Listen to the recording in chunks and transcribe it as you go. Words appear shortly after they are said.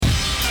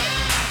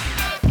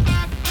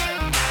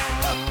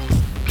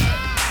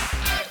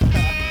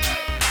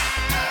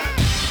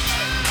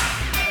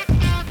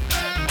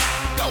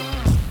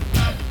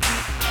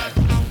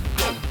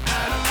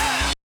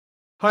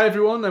Hi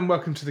everyone, and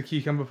welcome to the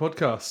Cucumber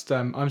Podcast.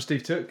 I'm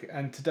Steve Took,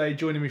 and today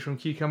joining me from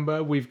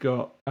Cucumber, we've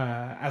got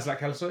Aslak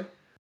Halasoy,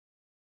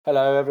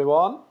 Hello,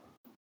 everyone.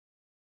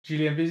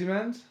 Julian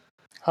Busymans,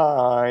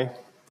 Hi.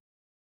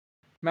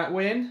 Matt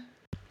Wynn,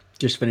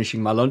 Just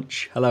finishing my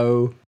lunch.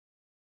 Hello.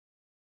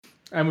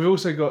 and we've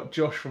also got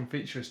Josh from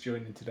Featurist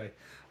joining today.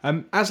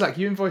 Aslak,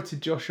 you invited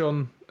Josh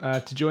on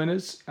to join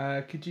us.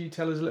 Could you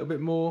tell us a little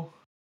bit more?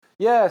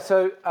 Yeah,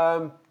 so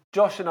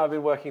Josh and I have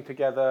been working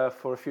together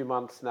for a few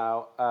months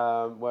now,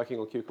 working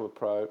on Cucumber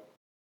Pro.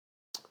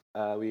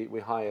 We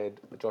hired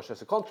Josh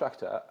as a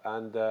contractor,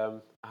 and I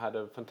had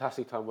a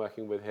fantastic time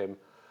working with him.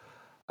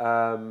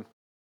 And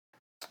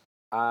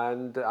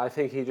I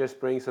think he just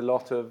brings a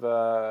lot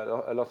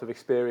of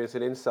experience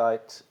and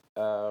insight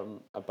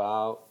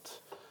about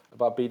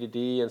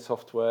BDD and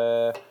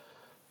software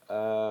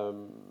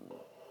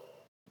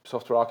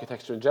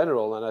architecture in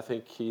general. And I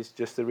think he's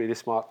just a really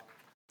smart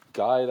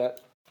guy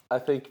that I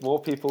think more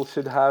people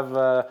should have.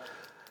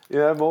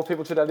 More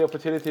people should have the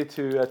opportunity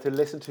to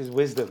listen to his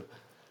wisdom.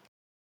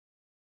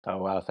 Oh,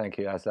 wow. Thank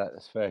you, Aslak.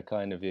 That's very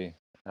kind of you.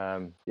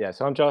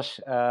 So I'm Josh.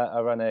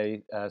 I run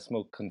a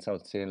small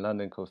consultancy in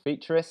London called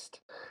Featurist.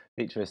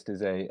 Featurist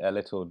is a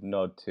little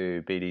nod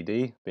to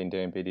BDD. Been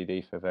doing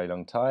BDD for a very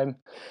long time.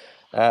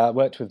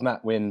 Worked with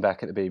Matt Wynn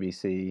back at the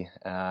BBC,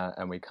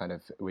 and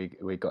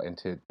we got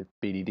into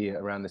BDD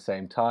around the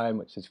same time,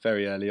 which was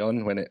very early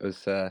on when it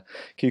was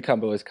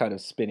Cucumber was kind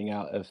of spinning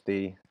out of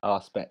the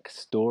RSpec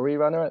story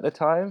runner at the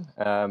time,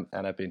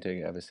 and I've been doing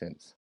it ever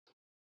since.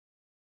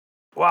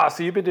 Wow!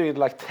 So you've been doing it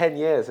like 10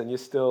 years, and you're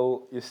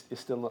still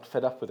not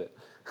fed up with it.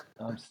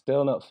 I'm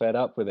still not fed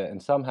up with it,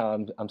 and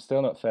somehow I'm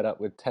still not fed up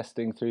with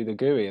testing through the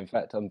GUI. In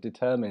fact, I'm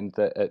determined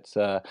that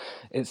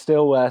it's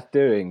still worth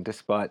doing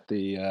despite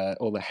the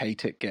all the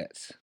hate it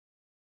gets.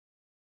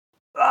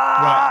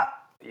 Right.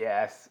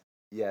 Yes,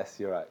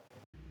 you're right.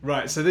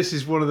 Right, so this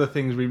is one of the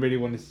things we really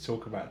wanted to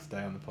talk about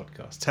today on the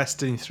podcast: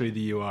 testing through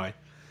the UI.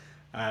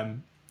 I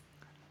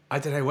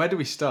don't know, where do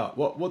we start?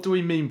 What do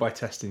we mean by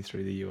testing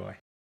through the UI?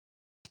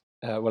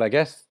 Well, I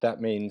guess that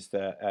means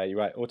that you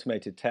write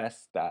automated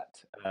tests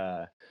that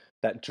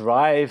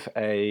drive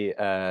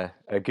a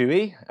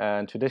GUI,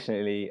 and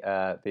traditionally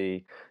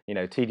the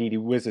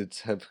TDD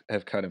wizards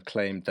have kind of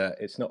claimed that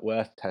it's not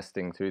worth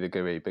testing through the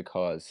GUI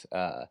because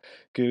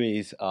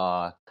GUIs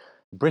are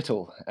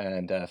brittle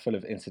and full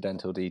of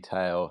incidental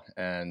detail,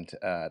 and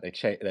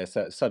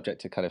they're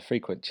subject to kind of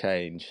frequent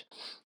change,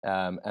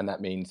 and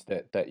that means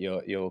that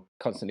you'll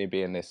constantly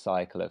be in this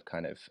cycle of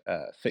kind of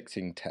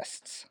fixing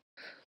tests.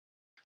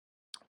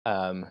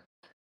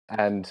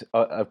 And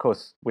of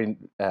course,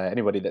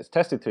 anybody that's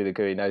tested through the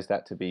GUI knows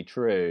that to be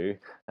true.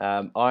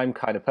 I'm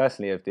kind of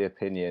personally of the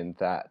opinion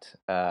that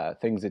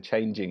things are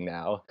changing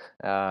now,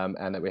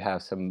 and that we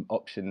have some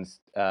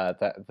options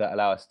that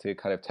allow us to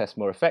kind of test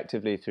more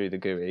effectively through the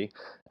GUI.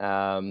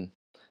 And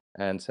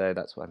so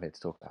that's what I'm here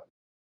to talk about.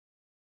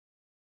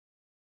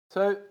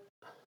 So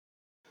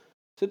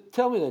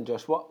tell me then,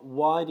 Josh,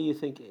 why do you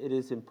think it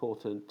is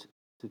important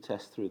to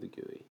test through the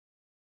GUI?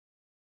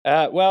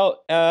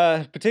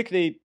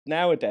 Particularly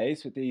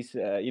nowadays with these,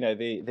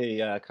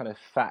 the kind of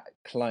fat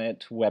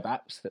client web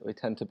apps that we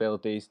tend to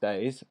build these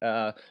days,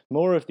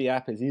 more of the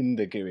app is in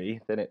the GUI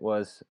than it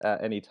was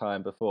at any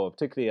time before,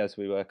 particularly as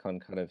we work on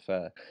kind of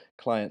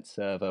client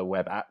server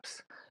web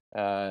apps.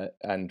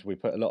 And we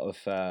put a lot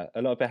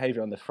of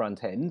behavior on the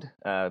front end,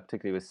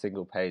 particularly with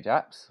single page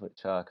apps,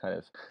 which are kind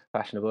of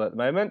fashionable at the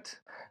moment.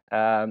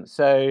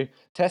 So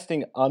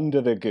testing under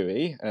the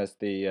GUI, as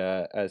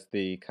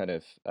the kind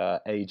of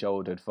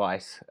age-old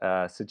advice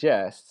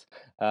suggests,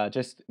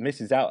 just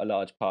misses out a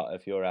large part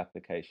of your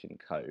application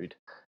code,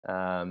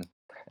 and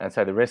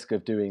so the risk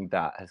of doing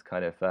that has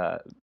kind of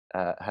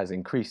has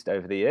increased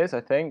over the years,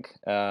 I think.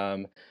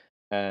 So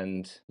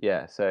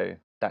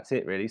that's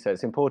it really. So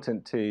it's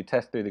important to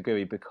test through the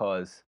GUI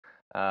because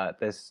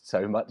there's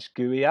so much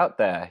GUI out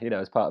there,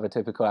 as part of a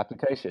typical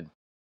application.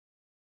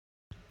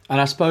 And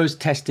I suppose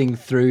testing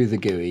through the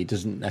GUI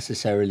doesn't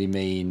necessarily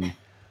mean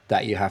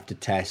that you have to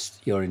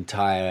test your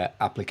entire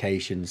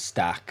application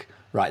stack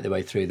right the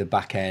way through the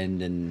back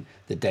end and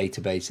the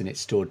database and its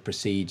stored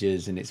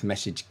procedures and its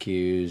message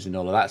queues and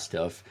all of that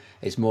stuff.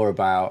 It's more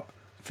about,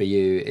 for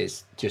you,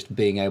 it's just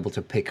being able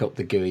to pick up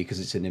the GUI because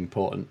it's an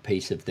important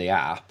piece of the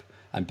app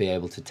and be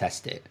able to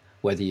test it.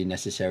 Whether you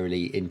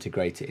necessarily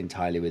integrate it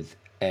entirely with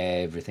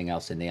everything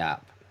else in the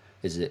app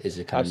is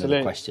a kind of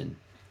another question.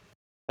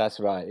 That's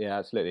right. Yeah,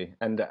 absolutely.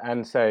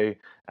 And so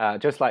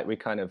just like we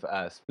kind of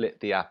split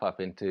the app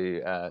up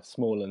into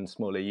smaller and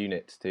smaller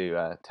units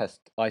to test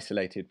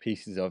isolated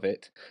pieces of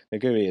it, the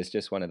GUI is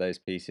just one of those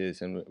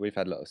pieces, and we've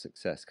had a lot of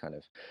success kind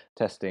of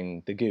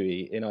testing the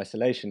GUI in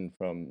isolation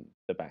from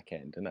the back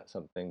end, and that's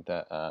something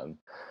that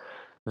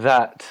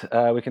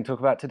we can talk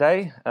about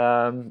today.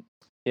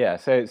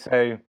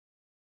 So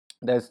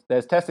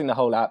there's testing the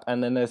whole app,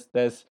 and then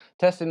there's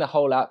testing the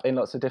whole app in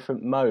lots of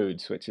different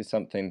modes, which is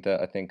something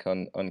that I think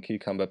on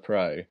Cucumber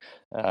Pro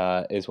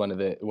is one of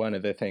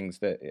the things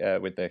that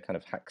with the kind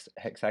of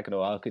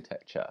hexagonal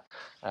architecture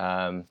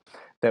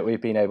that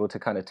we've been able to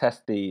kind of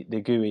test the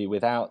GUI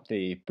without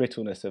the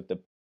brittleness of the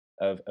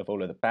of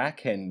all of the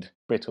back end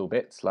brittle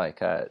bits like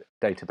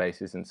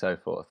databases and so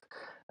forth.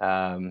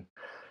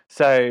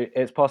 So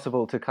it's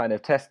possible to kind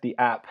of test the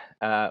app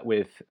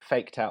with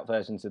faked out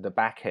versions of the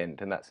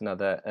backend, and that's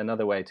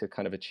another way to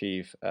kind of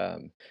achieve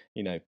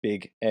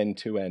big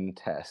end-to-end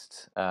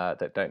tests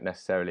that don't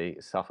necessarily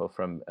suffer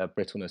from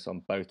brittleness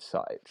on both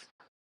sides.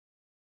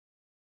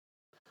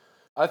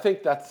 I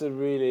think that's a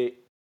really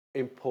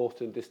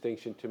important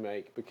distinction to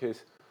make,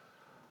 because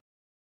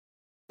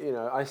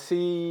I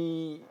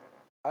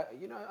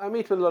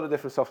meet with a lot of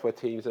different software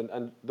teams,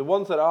 and the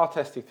ones that are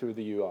testing through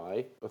the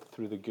UI or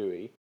through the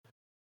GUI,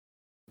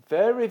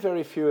 very,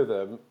 very few of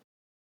them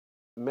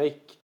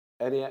make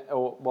any,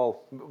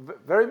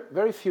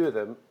 very few of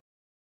them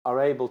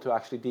are able to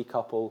actually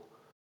decouple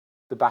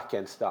the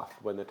back-end stuff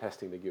when they're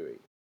testing the GUI.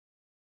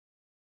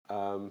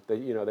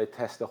 They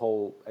test the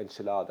whole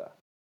enchilada,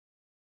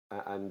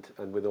 and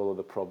with all of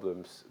the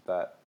problems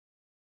that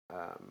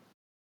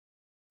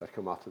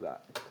come after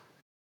that.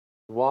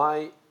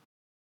 Why?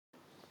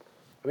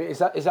 I mean, is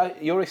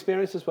that your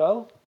experience as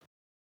well?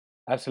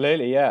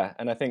 Absolutely, yeah,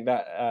 and I think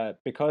that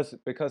because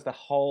the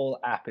whole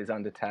app is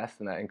under test,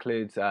 and that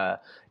includes the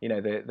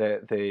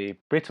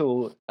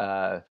brittle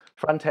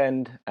front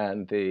end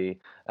and the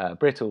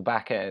brittle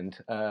back end,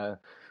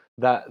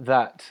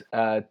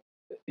 that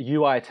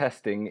UI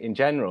testing in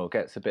general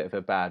gets a bit of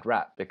a bad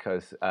rap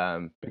because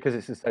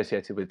it's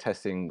associated with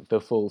testing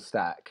the full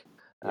stack.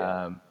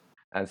 Yeah.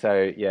 And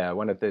so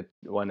one of the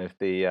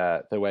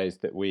ways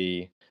that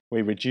we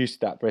reduce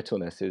that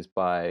brittleness is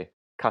by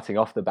cutting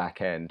off the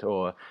back end,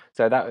 or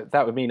so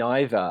that would mean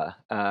either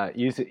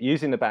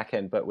using the back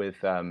end but with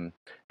kind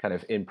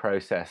of in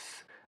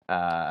process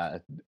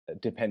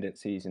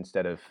dependencies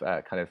instead of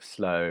kind of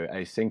slow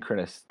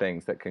asynchronous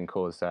things that can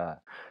cause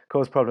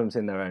problems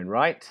in their own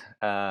right.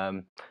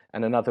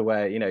 And another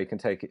way, you can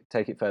take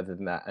it further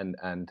than that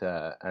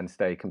and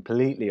stay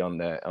completely on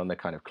the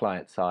kind of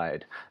client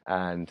side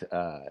and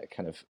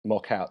kind of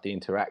mock out the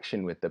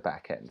interaction with the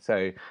back end.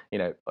 So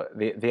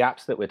the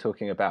apps that we're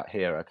talking about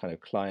here are kind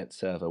of client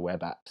server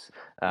web apps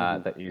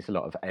that use a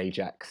lot of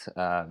Ajax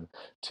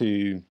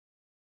to.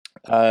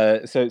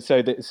 So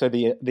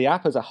the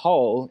app as a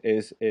whole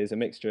is a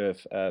mixture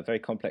of very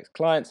complex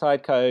client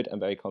side code and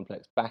very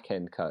complex back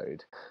end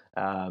code,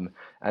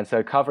 and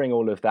so covering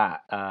all of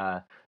that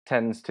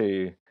tends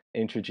to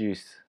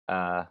introduce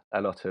a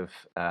lot of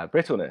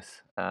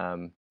brittleness.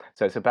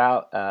 So it's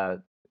about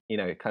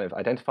kind of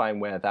identifying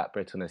where that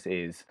brittleness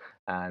is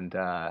and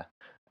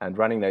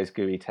running those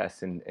GUI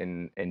tests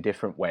in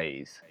different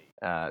ways,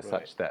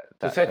 such that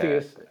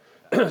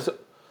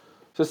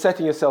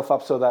setting yourself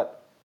up so that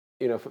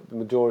for the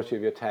majority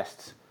of your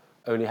tests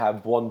only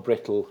have one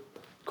brittle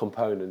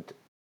component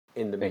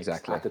in the mix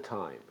at a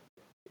time.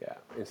 Yeah,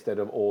 instead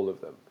of all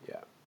of them. Yeah.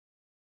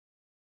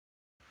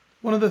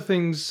 One of the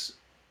things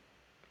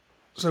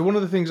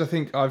I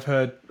think I've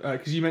heard,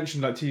 because you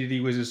mentioned like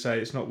TDD wizards say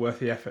it's not worth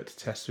the effort to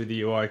test with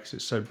the UI because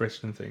it's so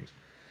brittle and things.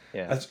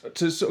 Yeah.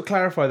 To sort of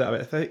clarify that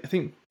a bit, I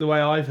think the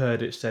way I've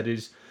heard it said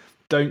is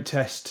don't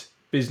test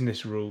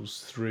business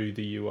rules through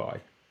the UI.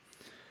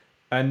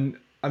 And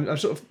I'm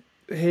sort of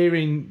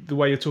hearing the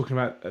way you're talking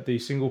about the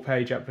single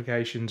page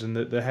applications and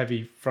the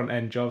heavy front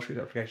end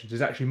JavaScript applications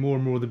is actually more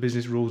and more the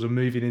business rules are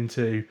moving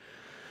into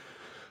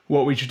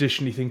what we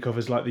traditionally think of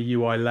as like the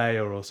UI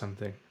layer or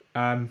something.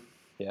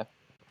 Yeah.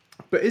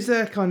 But is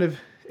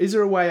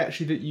there a way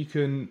actually that you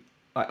can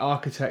like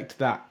architect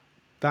that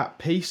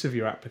piece of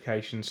your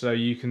application so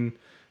you can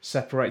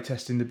separate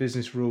testing the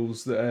business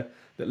rules that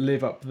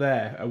live up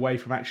there away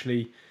from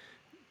actually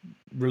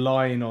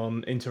relying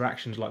on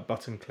interactions like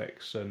button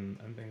clicks and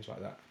things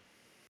like that?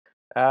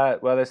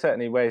 Well, there's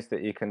certainly ways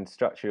that you can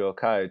structure your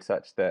code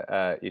such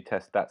that you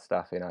test that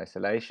stuff in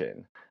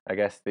isolation. I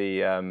guess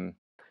when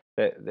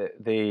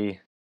we're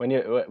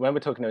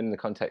talking in the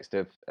context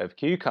of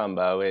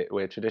Cucumber,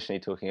 we're traditionally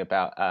talking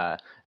about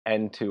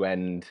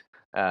end-to-end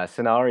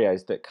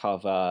scenarios that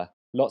cover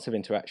lots of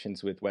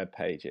interactions with web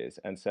pages,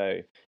 and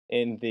so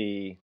in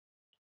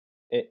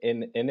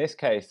this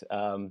case.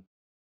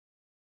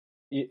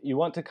 You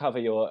want to cover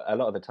a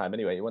lot of the time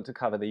anyway, you want to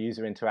cover the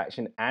user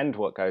interaction and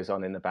what goes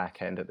on in the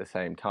back end at the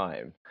same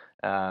time.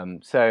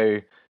 So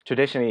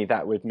traditionally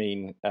that would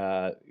mean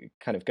kind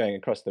of going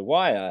across the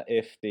wire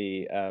if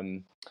the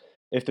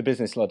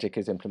business logic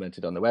is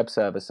implemented on the web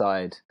server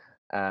side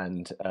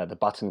and the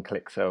button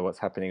clicks are what's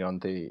happening on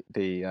the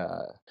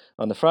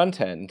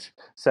front end.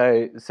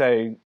 So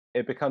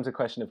it becomes a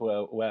question of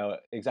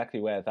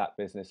exactly where that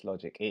business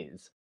logic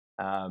is.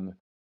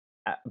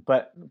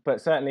 But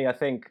certainly, I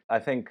think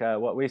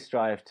what we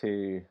strive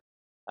to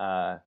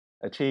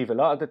achieve a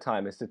lot of the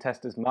time is to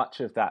test as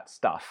much of that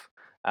stuff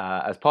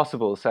as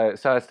possible, so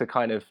as to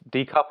kind of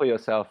decouple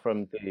yourself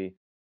from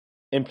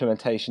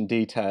implementation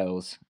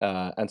details,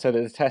 and so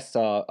the tests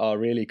are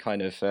really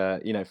kind of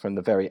from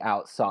the very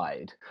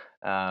outside,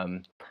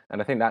 and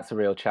I think that's a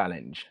real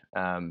challenge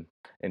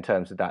in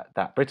terms of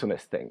that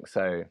brittleness thing.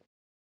 So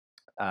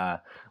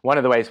one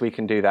of the ways we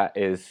can do that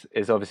is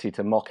obviously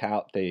to mock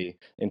out the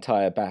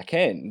entire back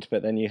end,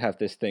 but then you have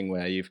this thing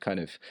where you've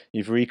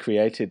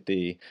recreated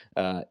the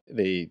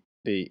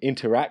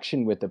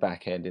interaction with the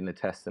back end in the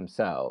tests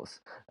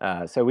themselves.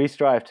 So we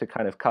strive to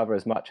kind of cover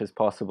as much as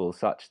possible,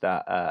 such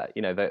that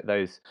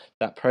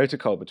that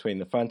protocol between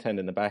the front end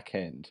and the back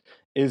end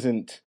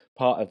isn't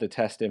part of the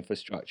test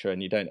infrastructure,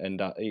 and you don't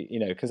end up,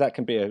 because that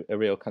can be a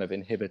real kind of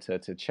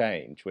inhibitor to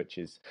change, which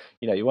is,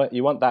 you want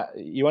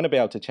to be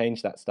able to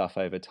change that stuff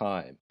over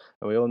time.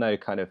 And we all know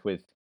kind of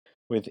with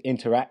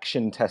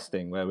interaction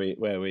testing, where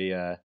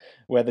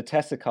the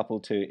tests are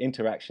coupled to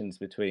interactions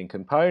between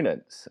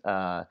components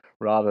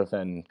rather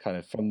than kind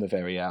of from the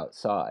very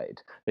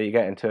outside, that you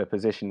get into a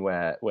position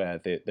where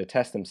the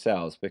tests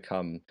themselves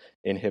become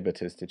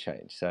inhibitors to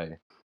change. So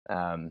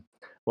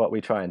what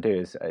we try and do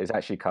is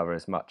actually cover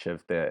as much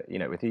of the,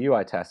 with the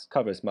UI tests,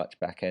 cover as much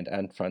back end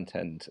and front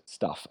end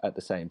stuff at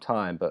the same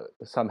time, but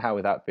somehow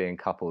without being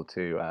coupled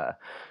to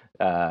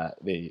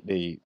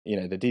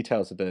the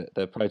details of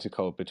the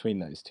protocol between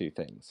those two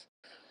things.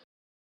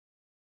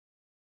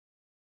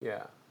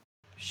 Yeah.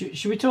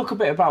 Should we talk a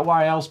bit about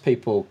why else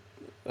people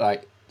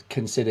like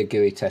consider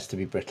GUI tests to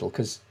be brittle?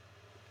 Because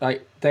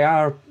like they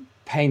are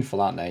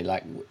painful, aren't they?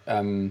 Like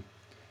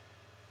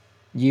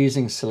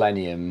using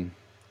Selenium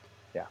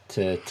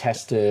to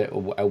test a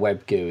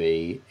web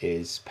GUI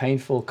is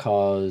painful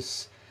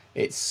because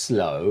it's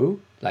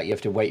slow. Like you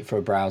have to wait for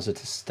a browser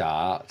to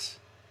start,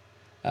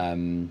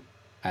 and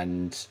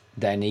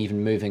then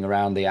even moving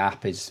around the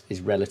app is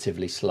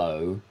relatively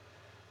slow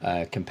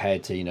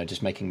compared to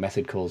just making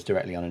method calls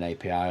directly on an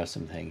API or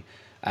something.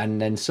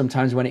 And then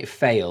sometimes when it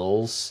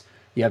fails,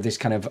 you have this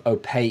kind of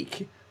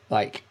opaque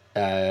like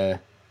error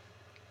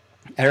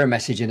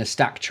message in a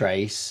stack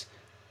trace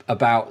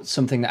about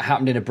something that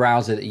happened in a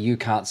browser that you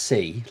can't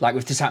see. Like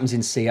if this happens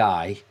in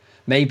CI,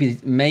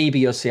 maybe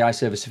your CI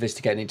server is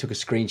sophisticated and it took a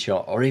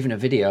screenshot or even a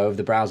video of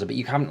the browser, but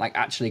you haven't like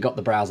actually got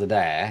the browser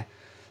there.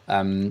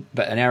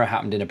 But an error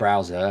happened in a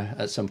browser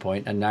at some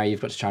point, and now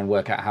you've got to try and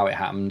work out how it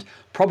happened.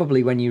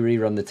 Probably when you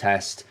rerun the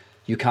test,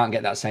 you can't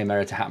get that same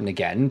error to happen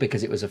again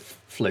because it was a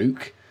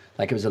fluke.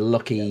 Like it was a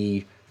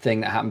lucky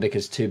thing that happened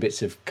because two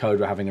bits of code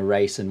were having a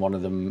race and one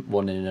of them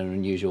won in an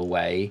unusual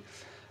way.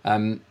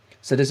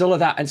 So there's all of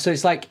that, and so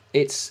it's like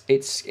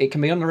it can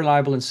be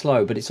unreliable and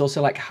slow, but it's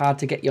also like hard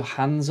to get your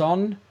hands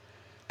on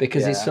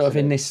because it's sort of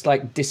in this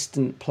like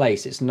distant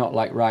place. It's not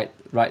like right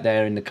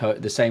there in the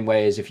code, the same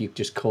way as if you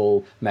just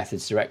call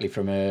methods directly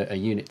from a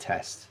unit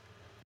test.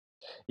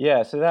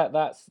 Yeah, so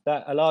that's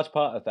a large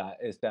part of that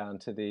is down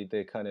to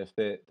the kind of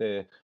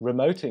the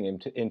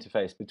remoting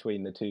interface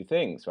between the two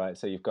things, right?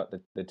 So you've got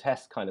the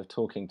test kind of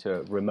talking to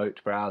a remote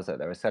browser.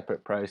 They're a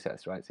separate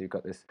process, right? So you've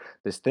got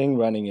this thing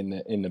running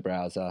in the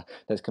browser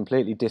that's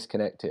completely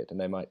disconnected, and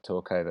they might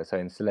talk over. So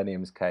in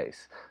Selenium's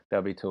case,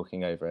 they'll be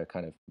talking over a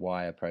kind of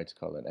wire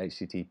protocol, an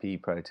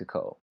HTTP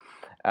protocol.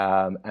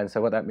 And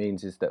so what that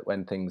means is that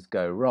when things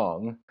go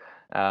wrong,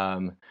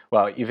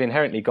 well, you've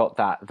inherently got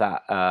that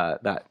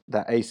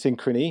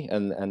asynchrony,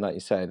 and like you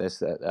say,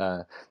 there's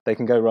they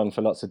can go wrong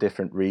for lots of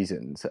different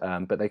reasons,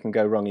 but they can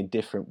go wrong in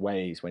different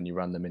ways when you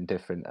run them in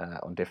different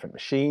on different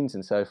machines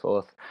and so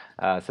forth.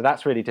 So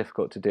that's really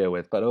difficult to deal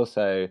with. But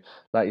also,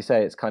 like you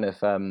say, it's kind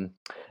of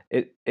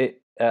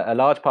a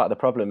large part of the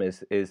problem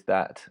is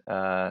that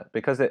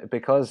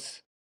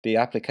because the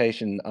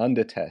application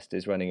under test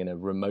is running in a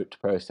remote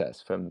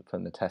process from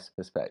the test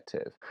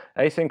perspective.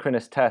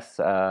 Asynchronous tests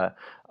are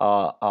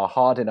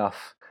hard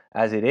enough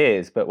as it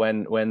is, but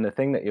when the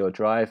thing that you're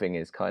driving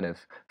is kind of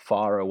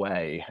far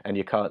away and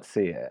you can't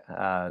see it,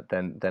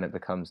 then it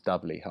becomes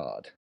doubly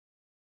hard.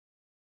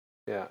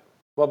 Yeah.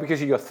 Well,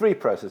 because you've got three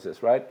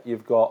processes, right?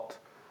 You've got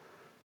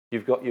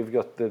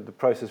the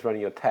process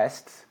running your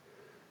tests,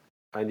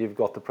 and you've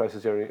got the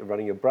process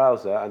running your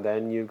browser, and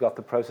then you've got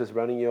the process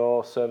running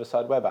your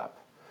server-side web app.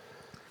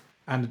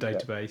 And a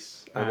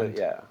database,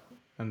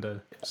 and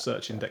a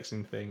search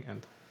indexing thing,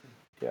 and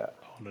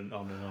on and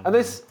on and on. And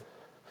this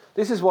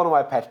is one of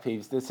my pet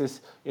peeves. This is,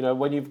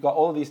 when you've got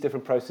all these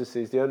different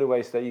processes, the only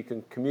ways that you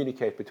can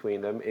communicate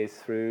between them is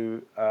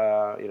through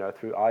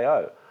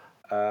I/O,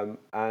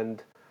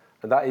 and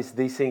that is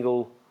the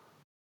single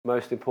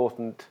most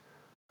important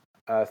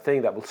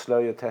thing that will slow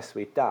your test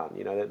suite down.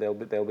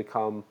 They'll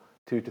become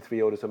 2 to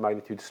 3 orders of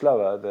magnitude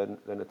slower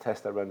than a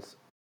test that runs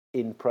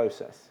in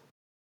process.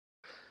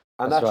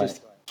 And that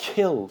just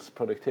kills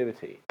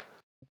productivity.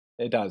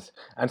 It does.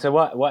 And so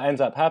what ends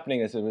up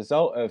happening as a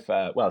result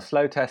of,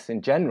 slow tests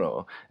in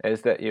general,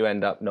 is that you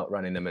end up not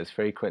running them as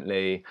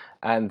frequently,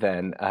 and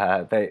then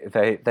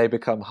they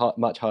become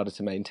much harder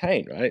to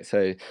maintain, right?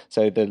 So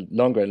the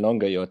longer and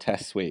longer your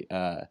test suite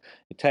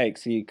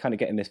takes, you kind of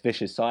get in this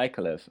vicious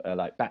cycle of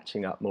like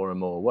batching up more and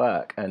more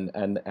work, and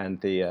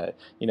the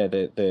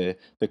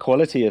the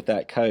quality of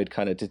that code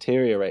kind of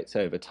deteriorates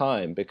over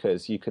time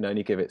because you can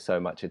only give it so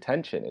much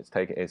attention.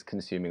 It's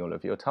consuming all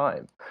of your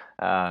time.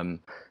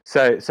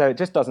 So it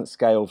just doesn't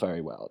scale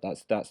very well.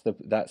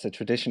 That's a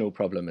traditional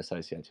problem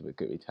associated with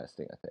GUI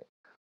testing, I think.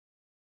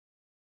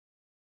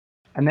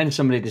 And then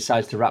somebody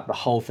decides to wrap the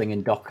whole thing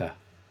in Docker.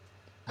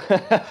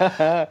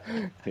 Yeah.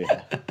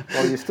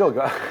 Well, you still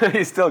got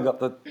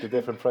the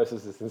different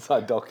processes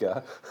inside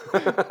Docker.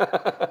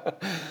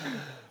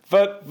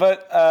 but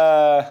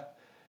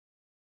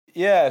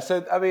yeah.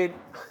 So I mean,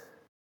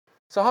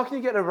 so how can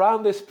you get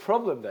around this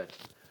problem then?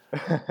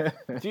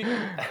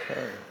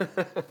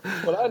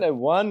 Well, I know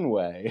one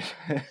way.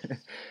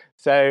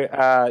 So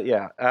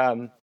yeah.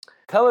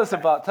 Tell us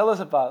about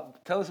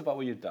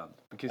what you've done,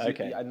 because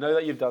I know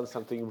that you've done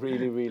something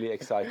really, really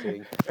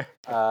exciting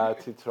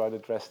to try and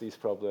address these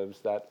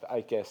problems that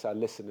I guess our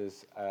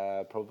listeners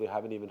probably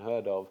haven't even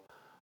heard of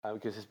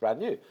because it's brand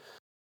new.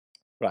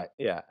 Right.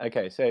 Yeah.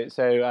 Okay.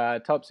 So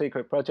top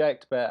secret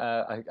project, but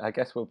I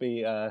guess we'll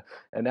be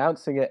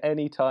announcing it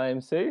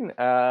anytime soon.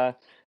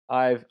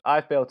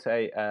 I've built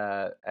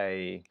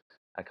a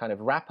kind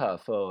of wrapper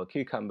for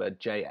Cucumber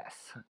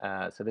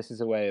JS. So this is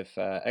a way of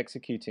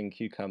executing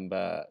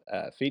Cucumber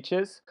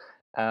features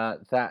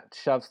that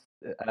shoves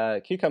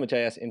Cucumber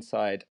JS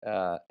inside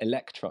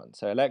Electron.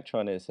 So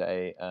Electron is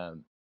a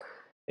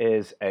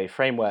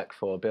framework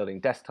for building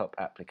desktop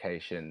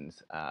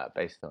applications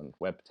based on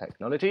web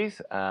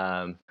technologies.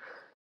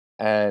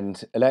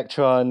 And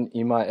Electron,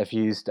 you might have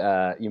used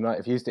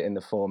it in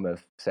the form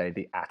of, say,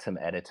 the Atom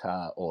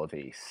editor or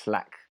the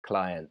Slack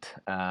client.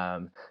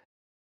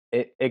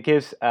 It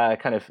gives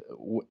kind of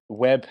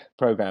web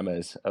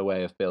programmers a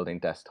way of building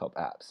desktop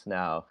apps.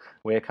 Now,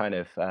 we're kind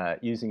of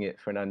using it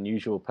for an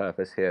unusual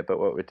purpose here, but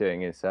what we're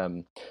doing is,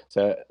 so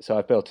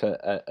I've built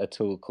a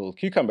tool called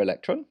Cucumber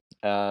Electron,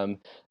 and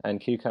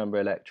Cucumber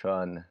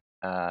Electron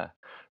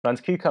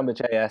runs Cucumber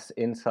JS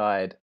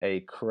inside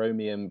a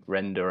Chromium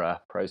renderer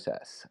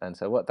process. And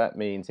so what that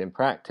means in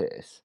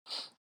practice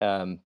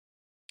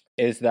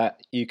is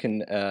that you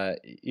can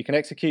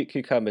execute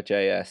Cucumber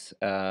JS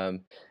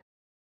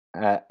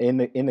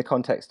in the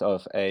context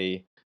of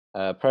a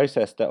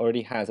process that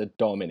already has a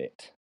DOM in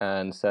it.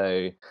 And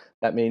so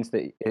that means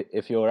that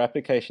if your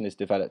application is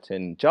developed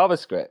in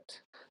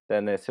JavaScript,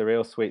 then there's a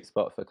real sweet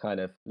spot for kind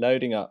of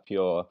loading up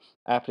your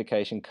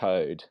application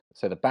code,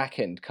 so the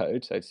back-end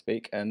code, so to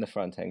speak, and the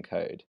front-end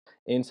code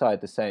inside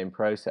the same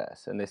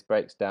process. And this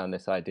breaks down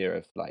this idea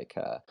of like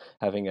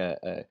having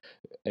an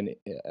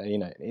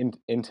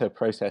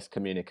inter-process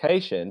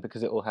communication,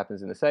 because it all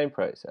happens in the same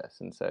process.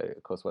 And so,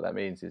 of course, what that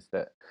means is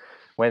that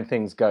when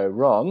things go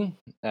wrong,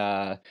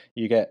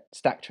 you get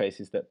stack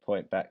traces that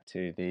point back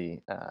to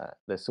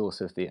the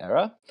source of the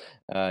error.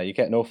 You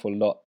get an awful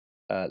lot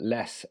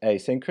less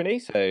asynchrony,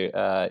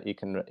 so you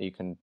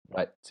can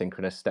write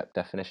synchronous step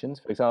definitions,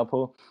 for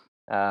example,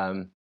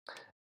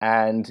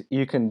 and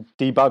you can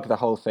debug the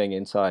whole thing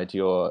inside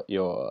your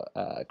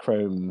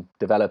Chrome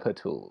developer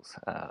tools.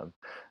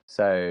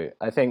 So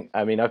I've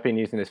been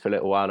using this for a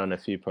little while on a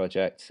few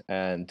projects,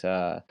 and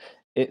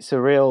it's a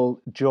real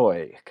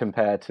joy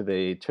compared to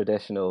the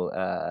traditional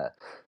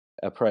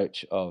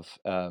approach of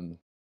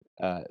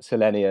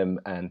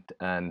Selenium and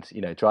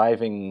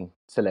driving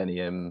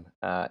Selenium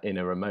in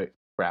a remote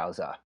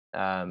browser.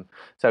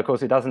 So of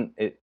course it doesn't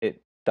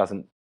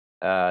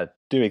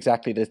do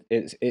exactly this.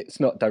 It's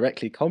not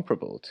directly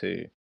comparable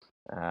to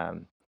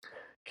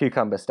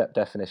Cucumber step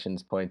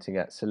definitions pointing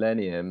at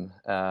Selenium.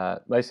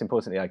 Most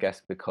importantly, I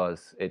guess,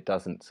 because it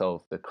doesn't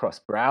solve the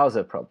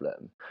cross-browser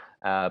problem.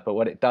 But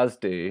what it does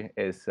do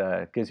is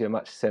gives you a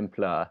much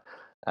simpler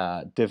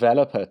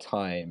developer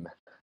time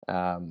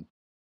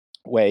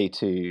way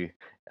to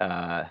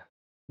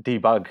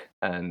debug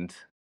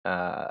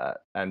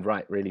and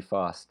write really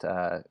fast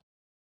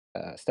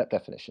step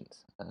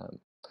definitions.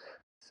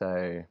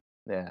 So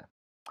yeah,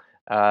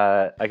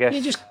 I guess. Can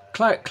you just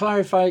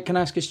clarify? Can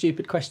I ask a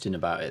stupid question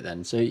about it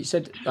then? So you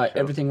said like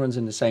everything runs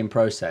in the same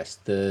process.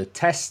 The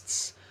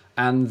tests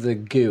and the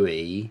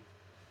GUI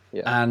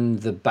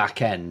and the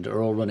back end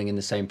are all running in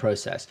the same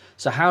process.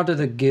 So how does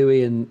the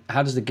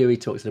GUI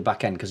talk to the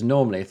back end? Because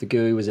normally, if the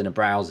GUI was in a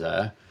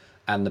browser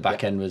and the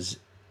back end was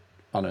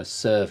on a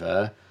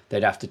server,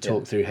 they'd have to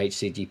talk through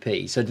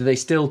HTTP. So do they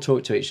still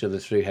talk to each other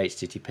through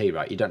HTTP?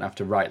 Right? You don't have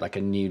to write like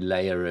a new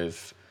layer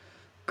of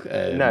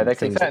no, they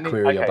things that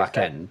query your back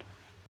end.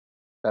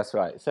 That's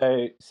right.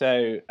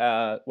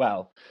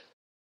 Well,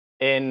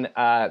 in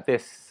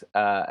this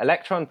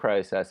Electron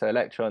process, so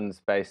Electron's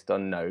based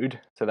on Node.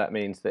 So that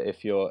means that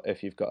if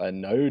you've got a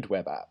Node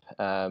web app,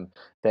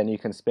 then you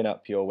can spin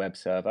up your web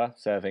server,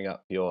 serving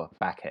up your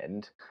back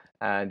end,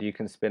 and you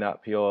can spin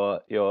up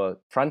your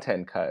front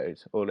end code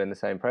all in the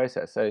same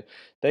process. So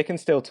they can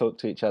still talk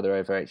to each other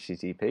over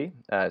HTTP.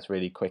 It's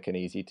really quick and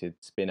easy to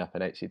spin up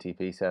an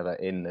HTTP server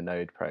in the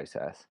Node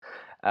process.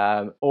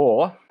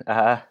 Or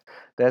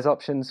there's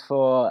options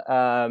for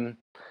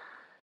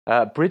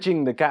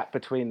bridging the gap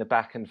between the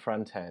back and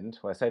front end.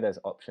 Well, I say there's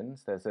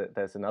options.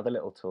 There's another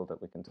little tool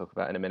that we can talk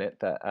about in a minute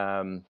that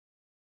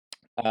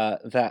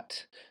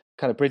that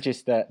kind of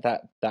bridges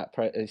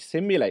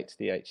simulates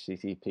the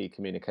HTTP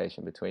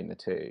communication between the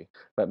two,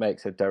 but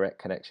makes a direct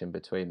connection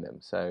between them.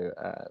 So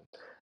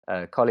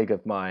a colleague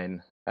of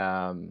mine,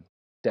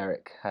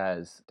 Derek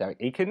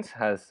Eakins,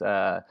 has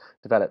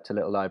developed a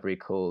little library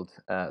called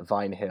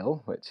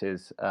Vinehill, which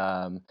is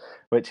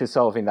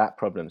solving that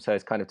problem. So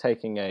it's kind of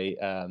taking a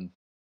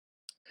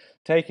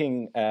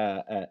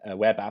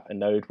web app, a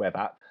Node web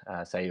app,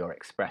 say your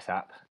Express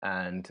app,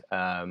 and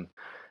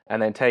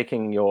then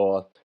taking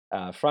your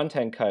front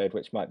end code,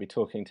 which might be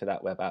talking to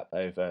that web app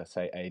over,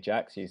 say,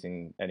 Ajax,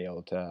 using any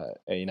old,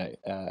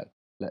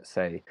 let's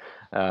say,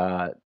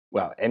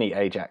 any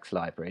Ajax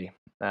library,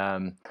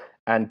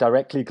 and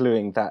directly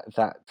gluing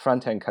that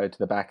front end code to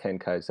the back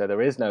end code. So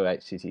there is no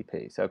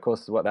HTTP. So of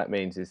course, what that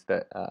means is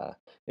that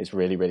it's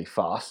really, really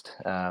fast.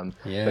 But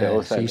it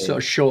also so you're sort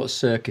of short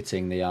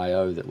circuiting the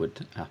I/O that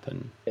would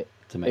happen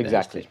to make the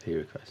HTTP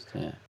request.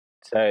 Yeah.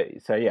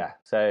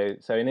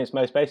 So in its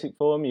most basic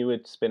form, you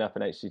would spin up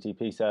an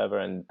HTTP server,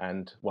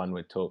 and one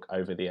would talk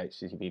over the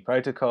HTTP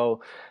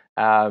protocol.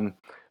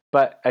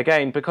 But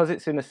again, because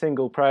it's in a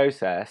single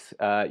process,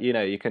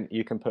 you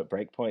can put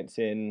breakpoints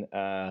in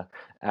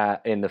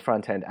the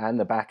front end and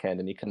the back end,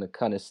 and you can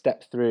kind of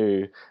step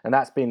through. And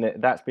that's been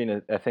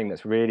a thing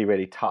that's really,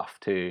 really tough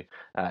to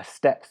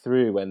step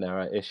through when there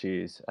are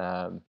issues.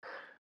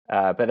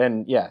 But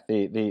then,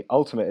 the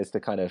ultimate is to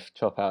kind of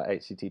chop out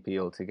HTTP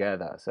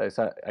altogether. So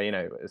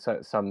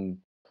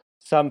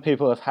some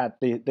people have had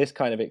this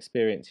kind of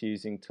experience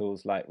using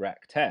tools like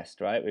Rack Test,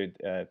 right? With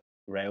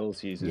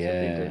Rails users have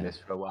been doing this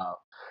for a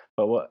while.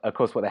 But what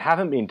they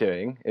haven't been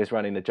doing is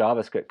running the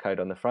JavaScript code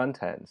on the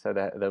front end. So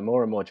the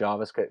more and more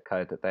JavaScript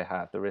code that they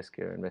have, the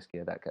riskier and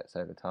riskier that gets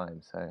over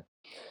time. So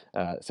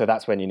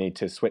that's when you need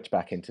to switch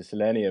back into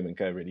Selenium and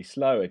go really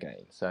slow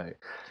again. So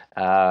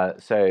I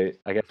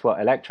guess what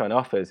Electron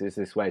offers is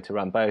this way to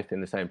run both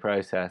in the same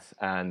process,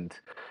 and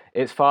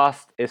it's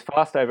fast. It's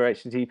fast over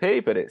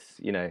HTTP, but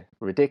it's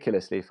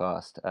ridiculously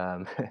fast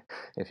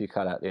if you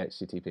cut out the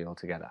HTTP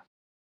altogether.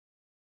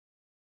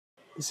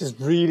 This is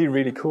really,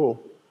 really cool.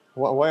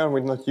 Why are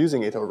we not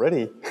using it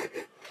already?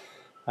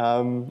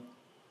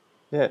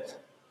 It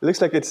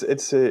looks like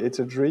it's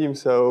a dream.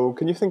 So,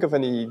 can you think of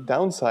any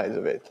downsides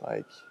of it,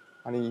 like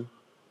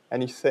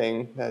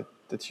anything that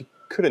you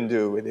couldn't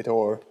do with it,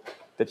 or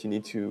that you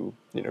need to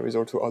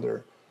resort to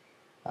other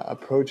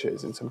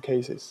approaches in some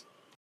cases?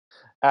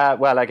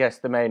 Well, I guess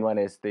the main one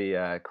is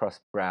the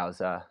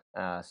cross-browser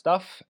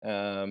stuff.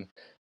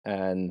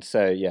 And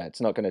so,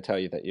 it's not going to tell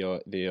you that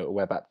your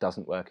web app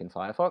doesn't work in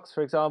Firefox,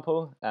 for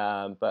example.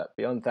 But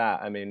beyond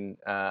that, I mean,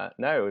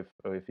 no,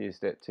 we've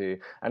used it to.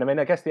 And I mean,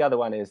 I guess the other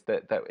one is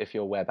that if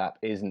your web app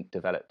isn't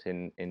developed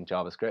in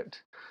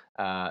JavaScript,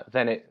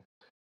 then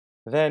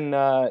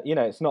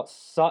it's not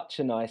such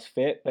a nice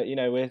fit. But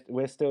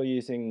we're still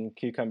using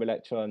Cucumber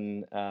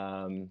Electron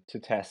to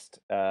test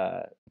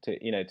to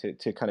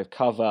kind of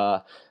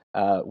cover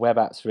web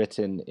apps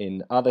written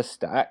in other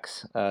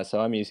stacks.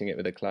 So I'm using it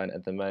with a client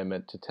at the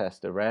moment to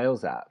test a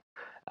Rails app.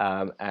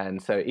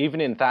 And so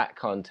even in that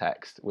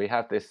context, we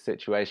have this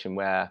situation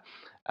where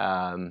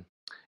the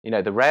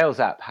Rails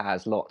app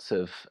has lots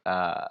of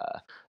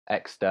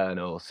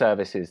external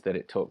services that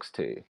it talks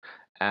to.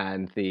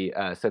 And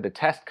so the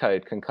test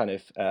code can kind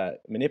of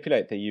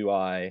manipulate the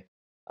UI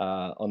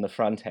on the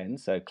front end,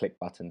 so click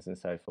buttons and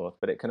so forth.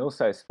 But it can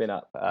also spin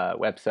up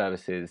web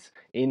services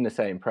in the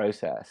same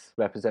process,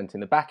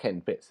 representing the back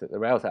end bits that the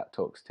Rails app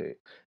talks to.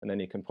 And then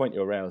you can point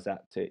your Rails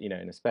app to, in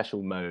a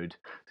special mode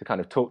to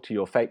kind of talk to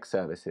your fake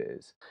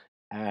services.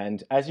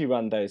 And as you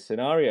run those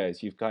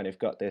scenarios, you've kind of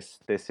got this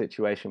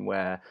situation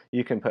where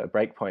you can put a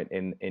breakpoint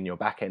in your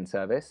back-end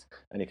service,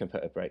 and you can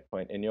put a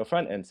breakpoint in your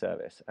front-end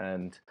service,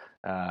 and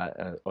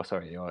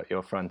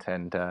your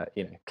front-end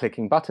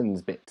clicking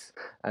buttons bits.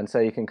 And so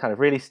you can kind of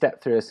really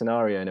step through a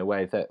scenario in a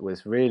way that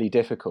was really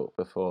difficult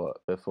before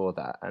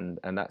that, and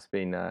that's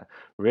been a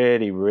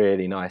really,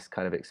 really nice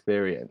kind of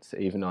experience,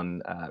 even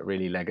on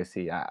really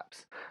legacy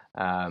apps.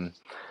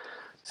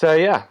 So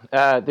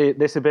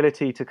this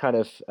ability to kind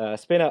of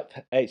spin up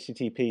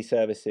HTTP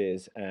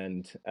services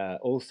and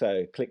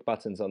also click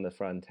buttons on the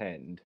front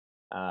end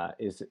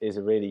is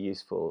a really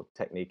useful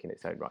technique in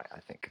its own right, I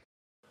think.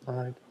 All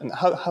right. And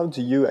how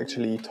do you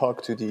actually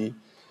talk to the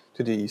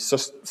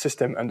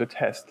system under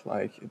test?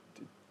 Like,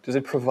 does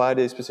it provide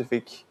a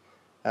specific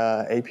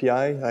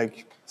API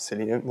like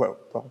Selenium,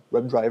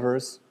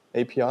 WebDrivers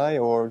API,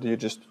 or do you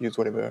just use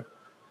whatever?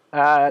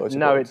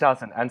 No, it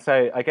doesn't. And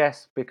so I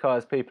guess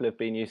because people have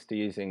been used to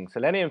using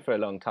Selenium for a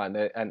long time,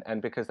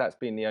 and because that's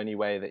been the only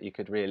way that you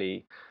could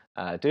really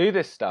do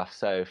this stuff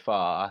so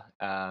far,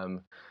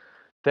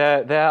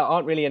 there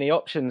aren't really any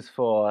options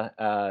for,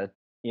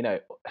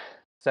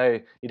 so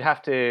you'd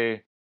have to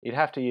you'd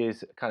have to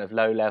use kind of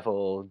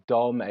low-level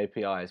DOM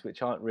APIs,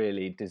 which aren't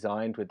really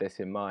designed with this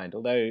in mind.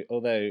 Although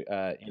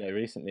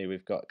recently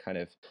we've got kind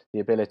of the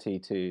ability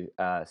to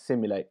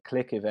simulate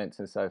click events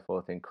and so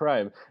forth in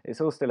Chrome, it's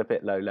all still a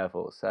bit low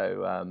level.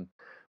 So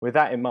with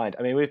that in mind,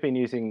 I mean, we've been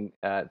using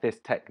this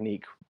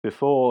technique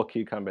before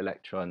Cucumber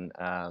Electron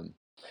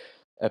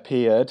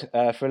appeared.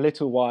 For a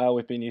little while,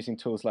 we've been using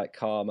tools like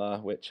Karma,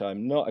 which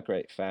I'm not a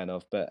great fan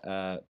of, but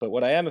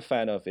what I am a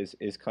fan of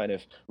is kind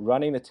of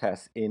running the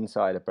tests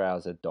inside a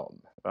browser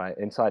DOM, right?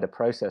 Inside a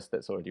process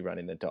that's already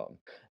running the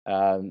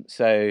DOM.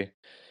 So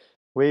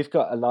we've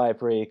got a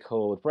library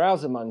called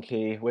Browser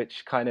Monkey,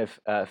 which kind of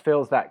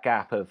fills that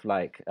gap of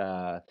like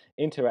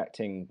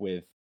interacting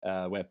with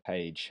a web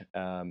page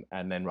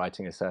and then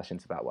writing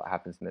assertions about what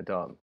happens in the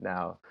DOM.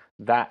 Now,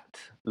 that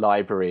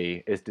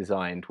library is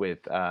designed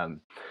with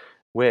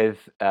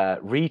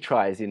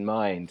retries in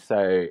mind.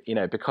 So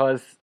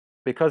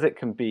because it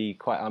can be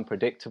quite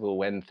unpredictable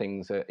when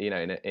things are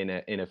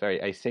in a very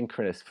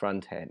asynchronous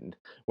front end,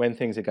 when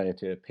things are going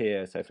to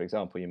appear. So for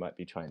example, you might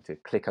be trying to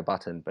click a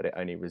button, but it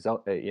only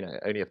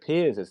only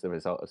appears as the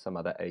result of some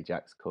other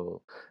AJAX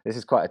call. This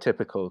is quite a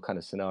typical kind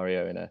of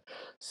scenario in a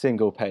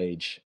single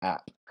page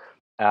app.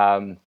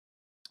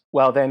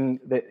 Well, then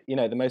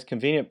the most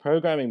convenient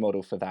programming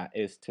model for that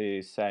is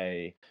to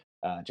say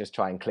just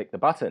try and click the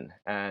button,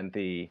 and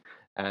the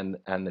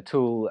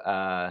tool,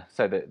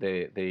 so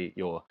that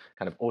your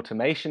kind of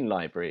automation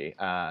library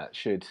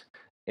should,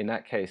 in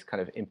that case,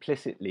 kind of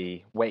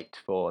implicitly wait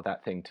for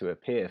that thing to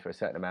appear for a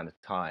certain amount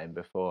of time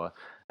before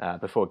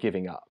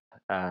giving up.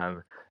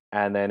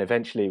 And then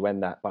eventually,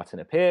 when that button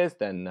appears,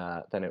 then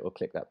it will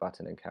click that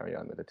button and carry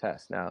on with the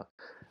test. Now,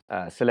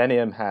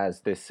 Selenium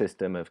has this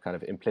system of kind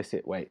of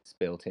implicit waits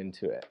built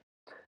into it.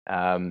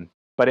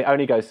 But it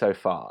only goes so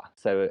far.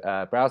 So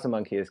Browser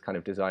Monkey is kind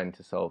of designed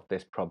to solve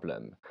this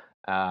problem.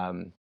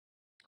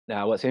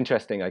 Now, what's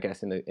interesting, I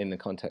guess, in the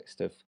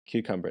context of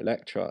Cucumber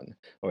Electron,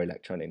 or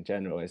Electron in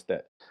general, is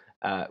that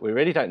we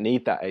really don't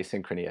need that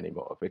asynchrony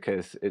anymore,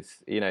 because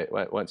it's,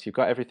 once you've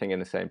got everything in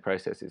the same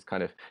process, it's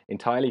kind of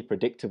entirely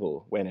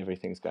predictable when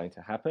everything's going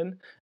to happen.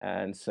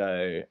 And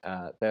so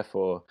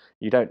therefore,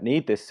 you don't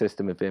need this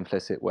system of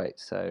implicit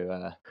waits.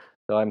 So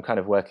I'm kind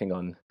of working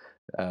on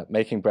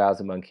making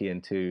Browser Monkey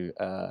into,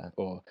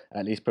 or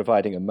at least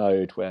providing a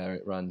mode where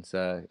it runs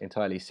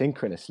entirely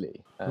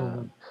synchronously.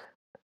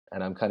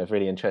 And I'm kind of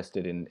really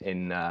interested in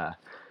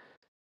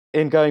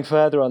going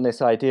further on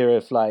this idea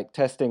of like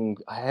testing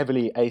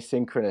heavily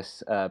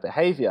asynchronous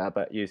behavior,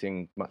 but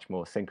using much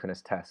more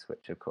synchronous tests,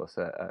 which of course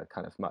are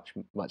kind of much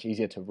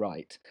easier to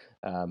write,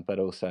 but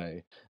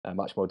also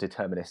much more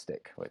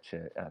deterministic, which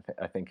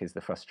I think is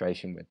the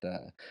frustration with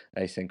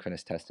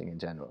asynchronous testing in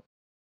general.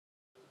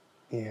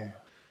 Yeah.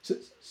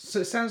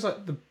 So it sounds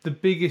like the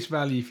biggest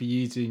value for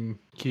using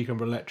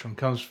Cucumber Electron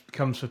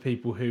comes for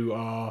people who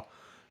are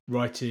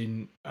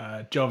writing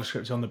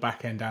JavaScript on the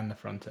back end and the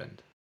front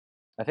end.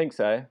 I think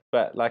so,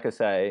 but like I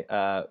say,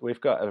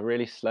 we've got a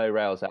really slow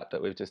Rails app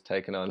that we've just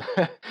taken on,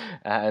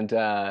 and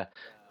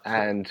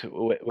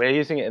we're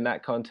using it in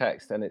that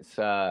context, and it's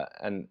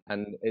and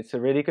it's a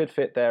really good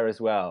fit there as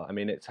well. I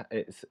mean, it's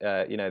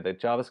the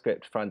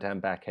JavaScript front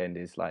end back end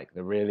is like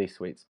the really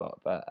sweet spot,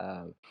 but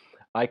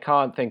I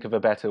can't think of a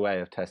better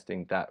way of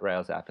testing that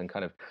Rails app and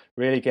kind of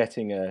really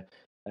getting I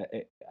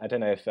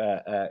don't know if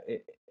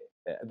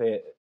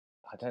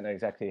I don't know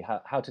exactly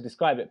how to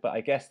describe it, but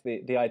I guess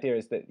the idea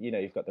is that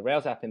you've got the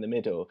Rails app in the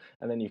middle,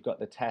 and then you've got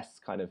the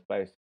tests kind of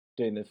both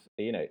doing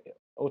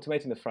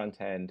automating the front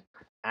end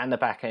and the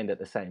back end at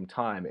the same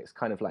time. It's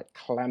kind of like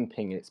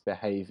clamping its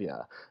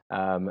behavior,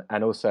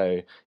 and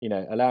also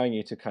allowing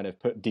you to kind of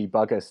put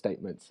debugger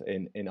statements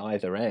in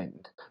either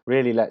end.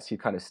 Really lets you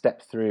kind of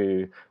step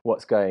through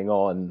what's going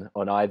on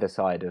either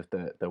side of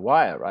the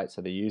wire, right?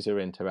 So the user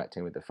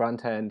interacting with the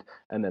front end,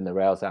 and then the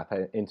Rails app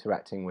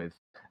interacting with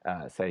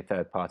say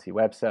third-party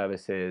web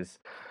services.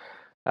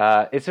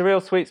 It's a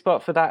real sweet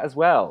spot for that as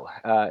well.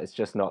 It's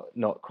just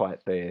not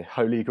quite the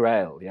holy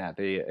grail. Yeah,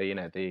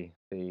 the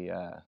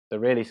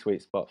really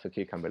sweet spot for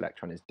Cucumber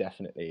Electron is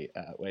definitely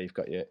where you've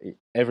got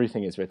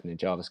everything is written in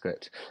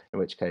JavaScript, in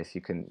which case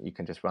you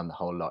can just run the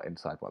whole lot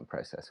inside one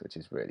process, which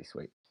is really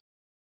sweet.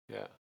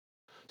 Yeah.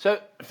 So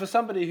for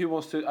somebody who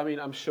wants to, I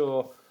mean, I'm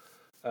sure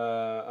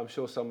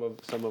some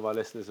of our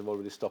listeners have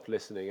already stopped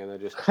listening and are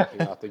just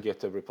checking out the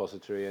GitHub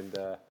repository and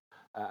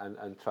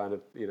trying to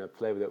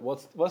play with it.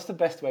 What's the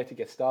best way to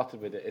get started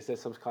with it? Is there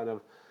some kind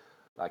of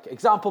like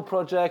example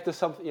project or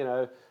something?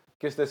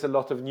 Because there's a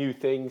lot of new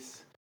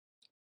things.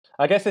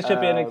 I guess there should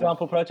be an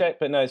example project,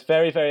 but no, it's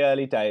very, very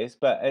early days.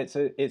 But it's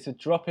a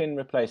drop-in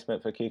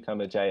replacement for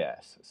Cucumber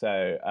JS.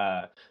 So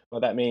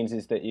what that means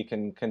is that you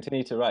can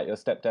continue to write your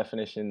step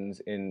definitions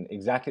in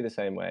exactly the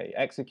same way.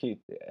 Execute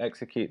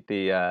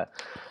the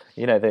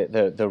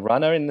the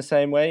runner in the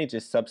same way. You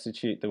just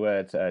substitute the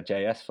word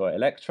JS for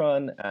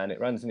Electron, and it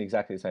runs in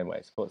exactly the same way.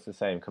 It supports the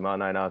same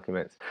command line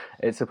arguments.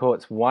 It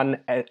supports one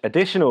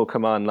additional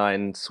command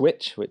line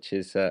switch, which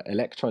is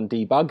Electron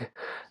debug.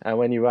 And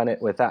when you run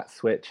it with that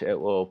switch, it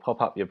will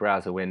pop up your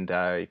browser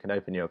window. You can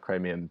open your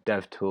Chromium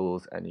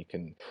DevTools, and you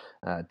can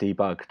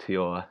debug to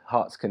your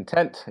heart's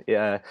content.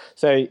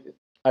 So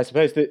I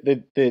suppose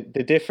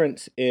the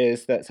difference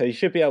is that, so you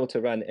should be able to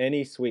run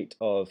any suite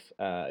of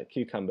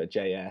Cucumber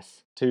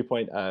JS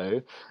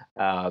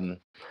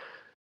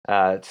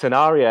 2.0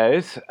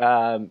 scenarios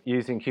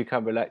using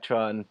Cucumber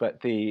Electron,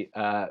 but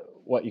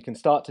what you can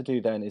start to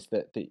do then is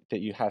that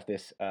you have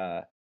this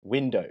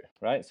window,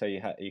 right? So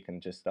you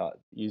can just start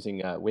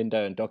using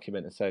window and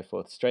document and so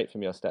forth straight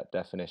from your step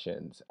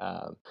definitions,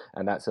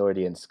 and that's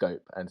already in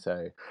scope. And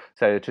so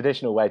the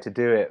traditional way to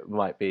do it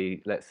might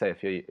be, let's say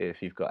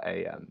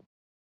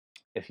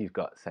if you've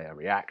got say a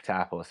React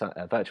app or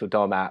a virtual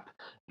DOM app,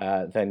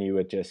 then you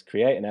would just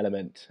create an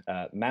element,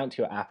 mount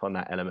your app on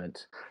that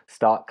element,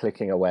 start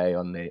clicking away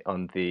on the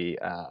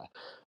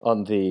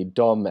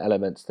DOM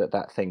elements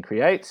that thing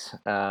creates,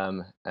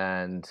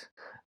 and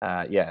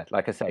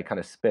like I say, kind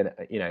of spin.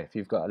 If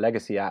you've got a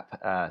legacy app,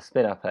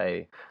 spin up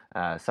a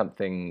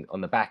something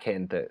on the back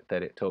end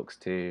that it talks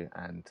to,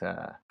 and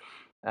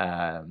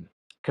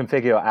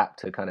configure your app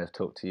to kind of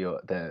talk to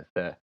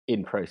the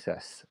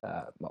in-process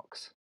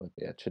mocks. Would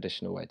be a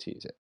traditional way to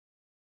use it.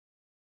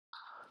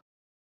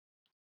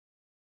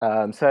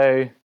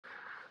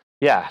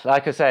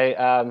 Like I say,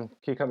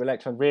 Cucumber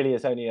Electron really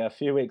is only a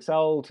few weeks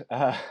old,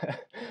 but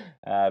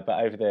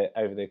over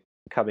the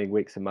coming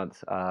weeks and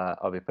months,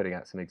 I'll be putting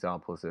out some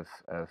examples of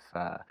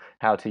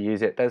how to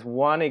use it. There's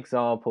one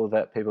example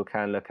that people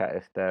can look at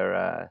if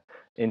they're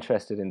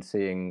interested in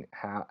seeing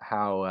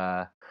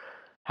how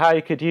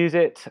you could use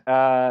it.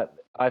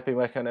 I've been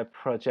working on a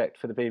project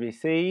for the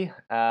BBC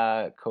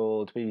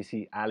called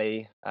BBC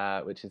Alley,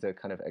 which is a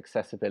kind of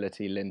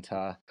accessibility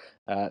linter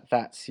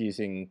that's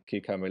using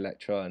Cucumber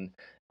Electron.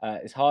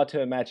 It's hard to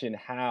imagine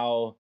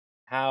how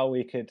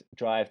we could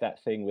drive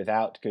that thing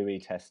without GUI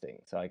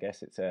testing. So I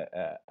guess it's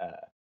a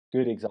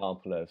good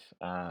example of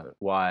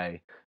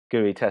why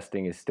GUI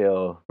testing is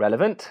still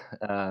relevant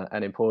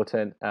and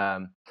important.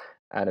 And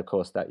of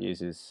course, that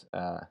uses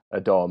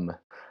a DOM.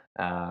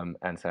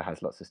 And so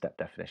has lots of step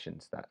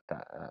definitions that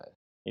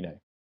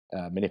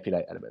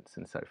manipulate elements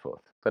and so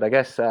forth. But I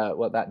guess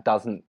what that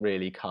doesn't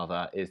really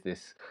cover is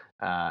this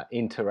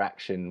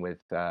interaction with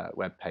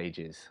web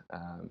pages.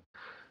 I'm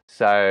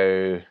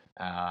trying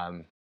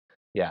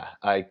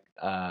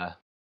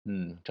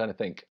to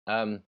think.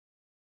 I'm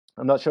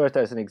not sure if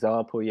there's an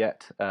example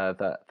yet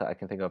that I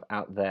can think of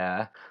out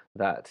there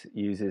that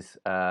uses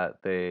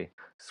the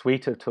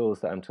suite of tools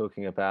that I'm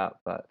talking about,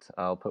 but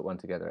I'll put one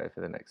together over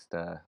the next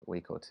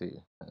week or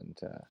two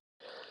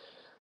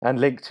and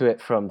link to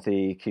it from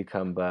the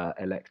Cucumber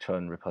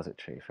Electron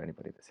repository for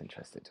anybody that's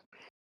interested.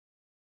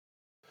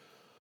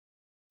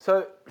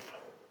 So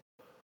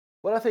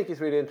what I think is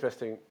really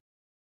interesting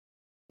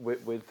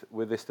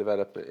with this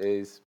development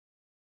is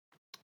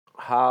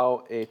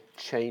how it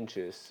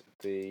changes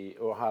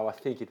or how I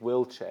think it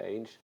will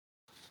change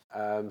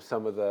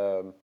some of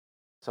the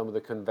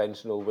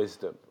conventional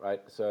wisdom,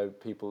 right? So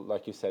people,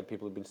 like you said,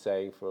 people have been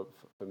saying for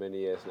many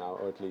years now,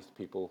 or at least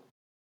people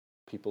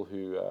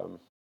who,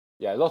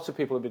 lots of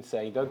people have been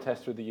saying, don't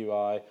test through the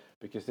UI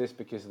because this,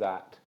 because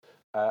that,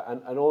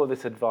 and all of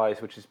this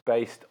advice, which is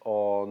based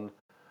on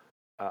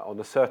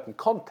a certain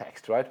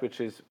context, right?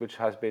 Which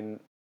has been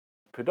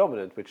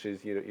predominant, which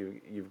is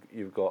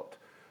you've got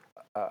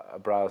a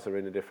browser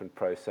in a different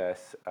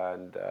process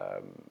and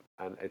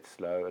it's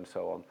slow and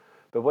so on.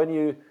 But when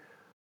you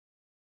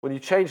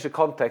change the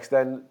context,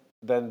 then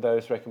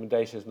those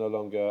recommendations no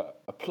longer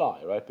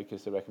apply, right?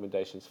 Because the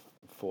recommendations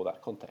for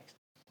that context.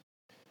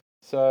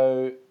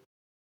 So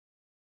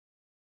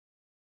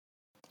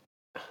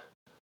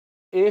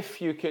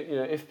if you can,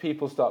 if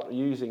people start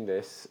using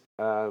this,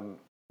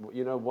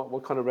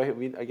 what kind of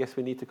I guess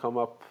we need to come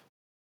up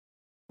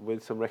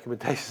with some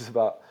recommendations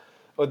about,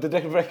 or the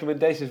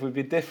recommendations would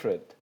be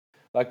different.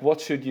 Like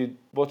what should you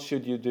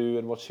do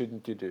and what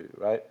shouldn't you do,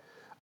 right?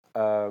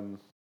 I'm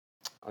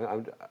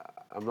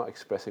not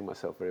expressing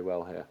myself very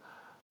well here.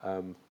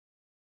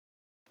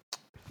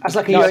 That's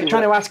like you're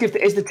trying to ask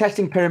is the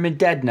testing pyramid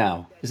dead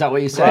now? Is that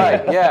what you're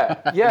saying? Right,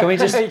 yeah. Can we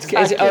just?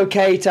 Exactly. Is it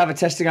okay to have a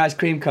testing ice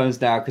cream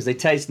cones now because they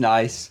taste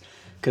nice?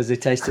 Because they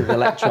taste of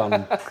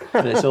Electron,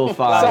 but it's all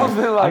fine.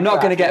 Like I'm not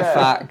going to get yeah.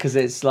 fat because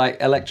it's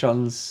like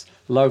Electron's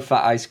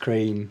low-fat ice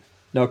cream.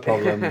 No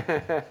problem.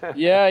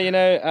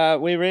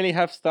 We really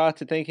have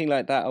started thinking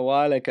like that a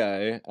while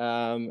ago.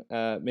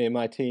 Me and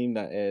my team,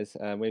 that is,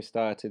 we've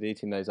started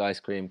eating those ice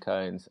cream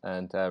cones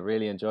and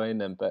really enjoying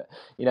them. But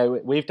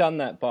we've done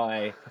that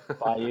by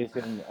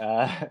using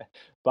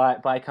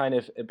by kind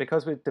of,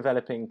 because we're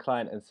developing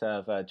client and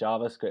server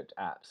JavaScript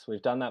apps,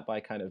 we've done that by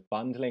kind of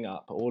bundling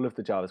up all of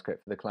the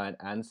JavaScript for the client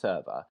and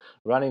server,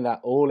 running that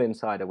all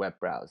inside a web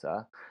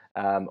browser,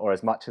 or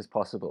as much as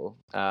possible,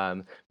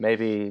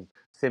 maybe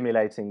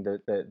simulating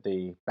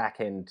the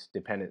back-end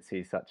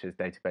dependencies such as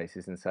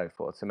databases and so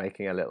forth. So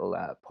making a little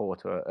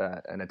port or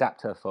an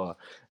adapter for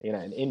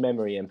an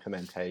in-memory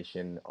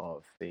implementation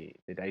of the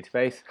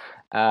database.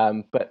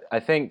 But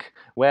I think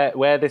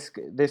where this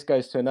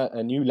goes to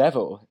a new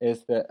level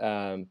is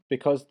that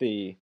because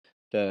the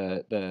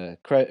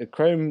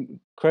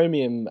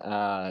Chromium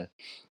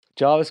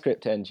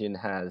JavaScript engine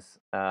has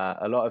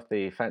a lot of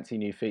the fancy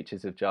new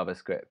features of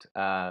JavaScript,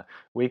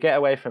 we get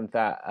away from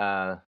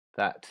that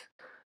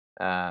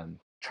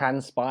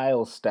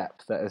transpile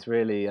step that has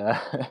really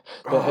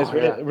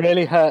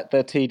really hurt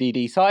the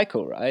TDD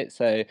cycle, right?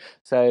 So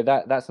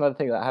that's another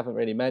thing that I haven't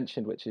really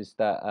mentioned, which is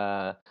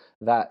that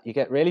that you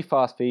get really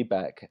fast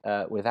feedback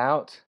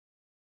without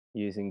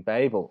using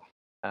Babel.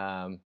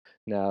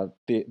 Now,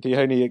 the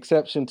only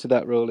exception to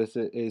that rule is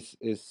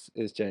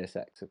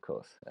JSX, of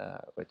course,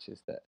 which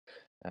is that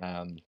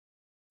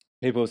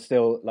people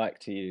still like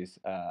to use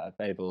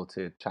Babel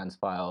to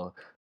transpile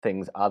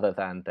things other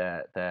than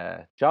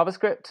their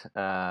JavaScript,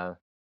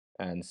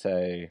 and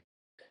so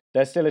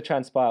there's still a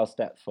transpile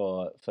step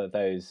for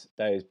those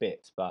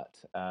bits, but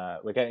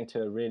we're getting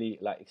to a really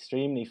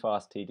extremely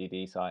fast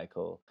TDD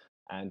cycle,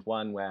 and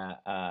one where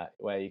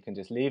you can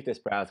just leave this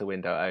browser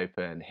window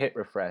open, hit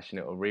refresh, and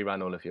it will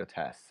rerun all of your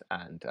tests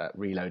and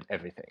reload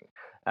everything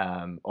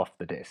off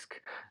the disk.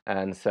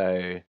 And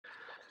so,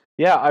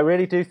 yeah, I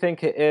really do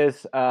think it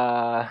is.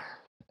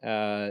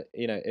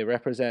 It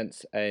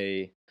represents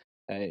a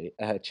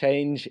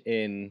change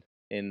in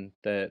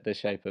the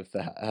shape of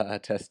the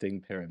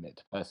testing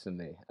pyramid.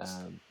 Personally,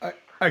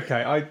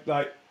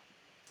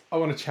 I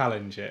want to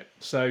challenge it.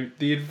 So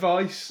the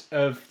advice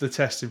of the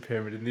testing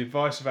pyramid and the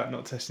advice about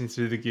not testing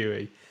through the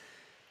GUI,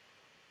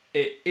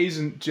 it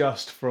isn't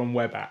just from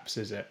web apps,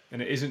 is it?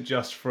 And it isn't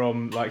just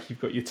from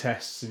you've got your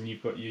tests and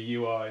you've got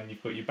your UI and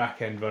you've got your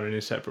back end running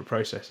in separate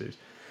processes.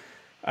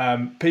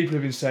 People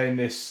have been saying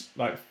this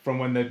from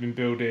when they've been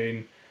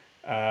building,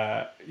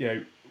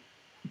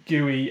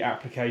 GUI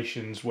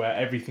applications where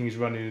everything is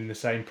running in the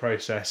same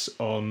process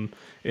in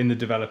the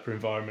developer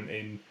environment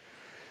in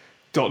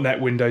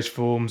 .NET Windows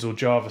Forms or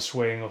Java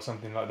Swing or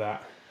something like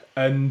that,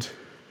 and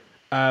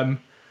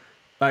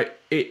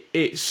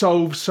it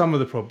solves some of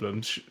the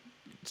problems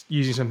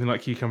using something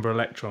like Cucumber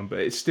Electron, but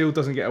it still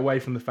doesn't get away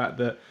from the fact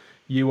that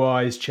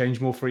UIs change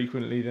more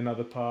frequently than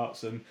other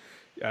parts, and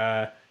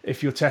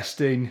if you're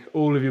testing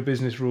all of your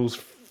business rules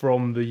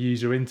from the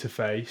user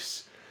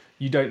interface,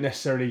 you don't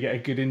necessarily get a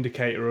good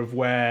indicator of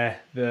where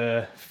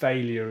the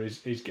failure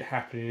is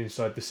happening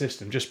inside the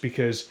system. Just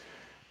because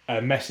a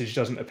message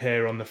doesn't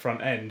appear on the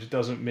front end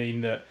doesn't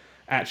mean that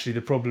actually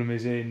the problem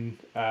is in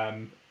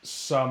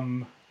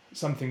something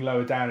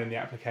lower down in the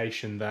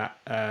application,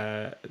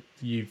 that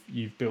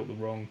you've built the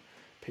wrong.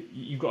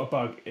 You've got a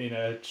bug in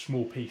a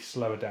small piece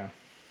lower down.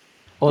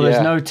 Or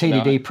there's no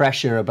TDD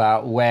pressure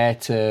about where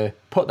to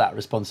put that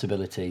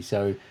responsibility,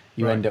 so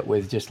you end up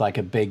with just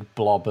a big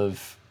blob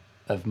of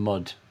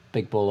mud,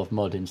 big ball of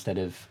mud, instead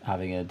of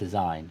having a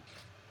design.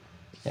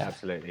 Yeah,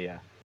 absolutely, yeah.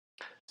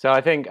 So I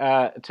think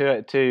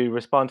to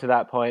respond to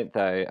that point,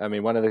 though, I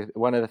mean, one of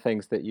the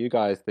things that you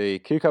guys, the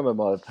Cucumber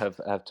mod,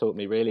 have taught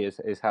me really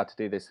is how to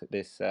do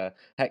this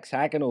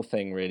hexagonal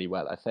thing really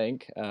well, I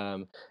think,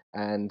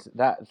 and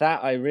that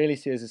I really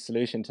see as a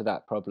solution to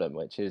that problem,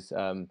 which is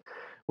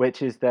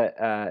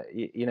that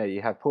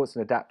you have ports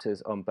and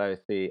adapters on both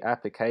the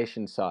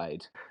application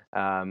side,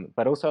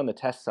 but also on the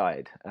test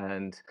side,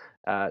 and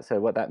so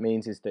what that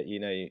means is that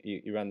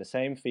you run the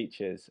same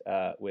features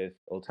with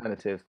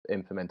alternative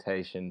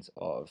implementations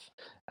of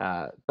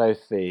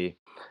both the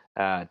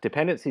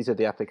dependencies of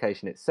the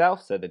application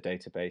itself, so the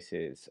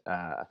databases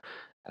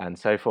and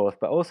so forth,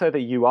 but also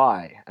the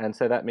UI. And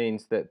so that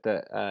means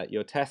that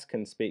your test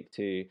can speak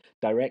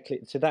directly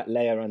to that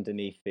layer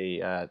underneath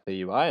the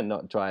UI, and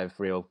not drive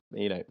real,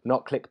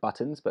 not click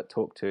buttons, but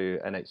talk to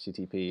an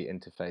HTTP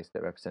interface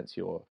that represents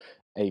your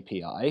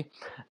API.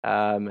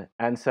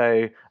 And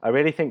so I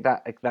really think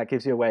that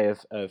gives you a way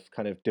of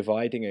kind of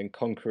dividing and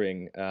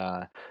conquering,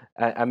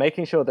 and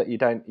making sure that you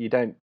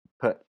don't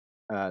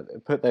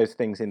put those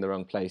things in the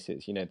wrong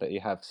places, that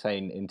you have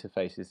sane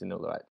interfaces in all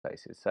the right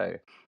places. So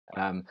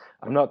I'm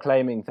not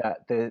claiming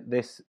that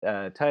this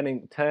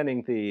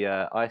turning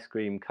the ice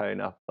cream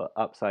cone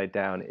upside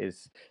down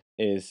is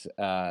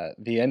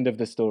the end of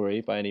the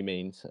story by any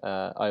means.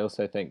 I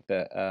also think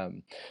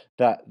that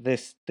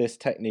this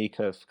technique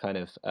of kind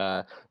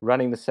of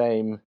running the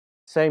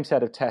same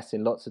set of tests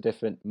in lots of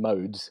different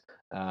modes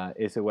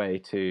is a way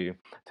to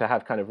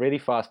have kind of really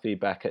fast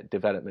feedback at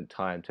development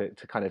time, to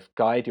kind of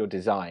guide your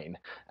design,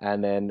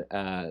 and then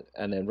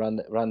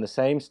run the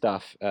same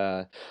stuff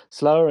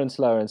slower and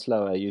slower and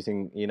slower,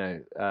 using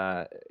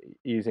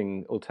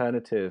using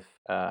alternative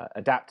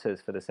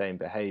adapters for the same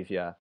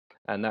behavior.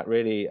 And that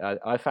really,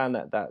 I found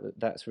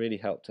that's really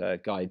helped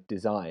guide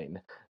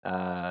design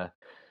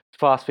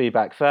fast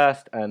feedback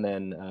first, and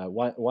then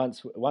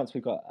once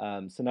we've got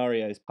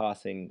scenarios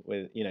passing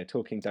with,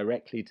 talking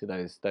directly to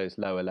those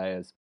lower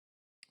layers,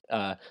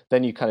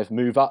 then you kind of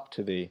move up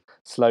to the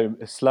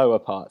slower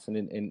parts. And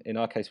in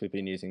our case, we've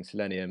been using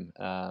Selenium,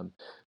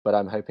 but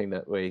I'm hoping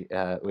that we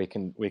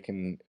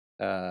can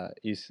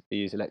use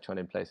Electron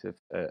in place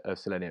of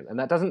Selenium. And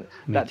that doesn't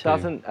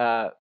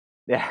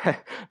yeah,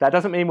 that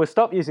doesn't mean we'll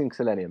stop using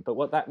Selenium, but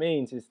what that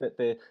means is that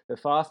the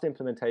fast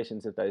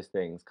implementations of those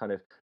things kind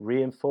of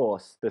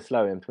reinforce the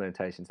slow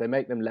implementations. They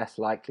make them less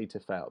likely to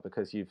fail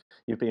because you've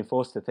been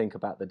forced to think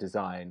about the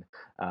design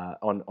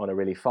on a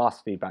really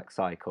fast feedback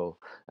cycle,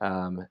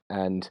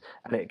 and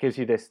it gives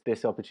you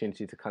this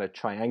opportunity to kind of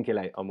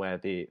triangulate on where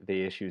the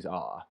issues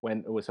are.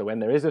 When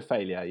there is a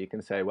failure, you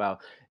can say, well,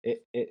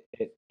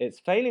 it's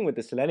failing with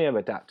the Selenium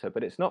adapter,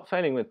 but it's not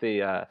failing with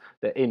the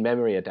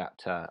in-memory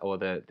adapter or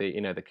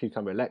the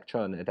Cucumber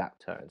Electron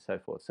adapter and so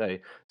forth.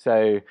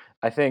 So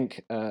I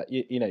think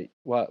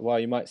while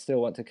you might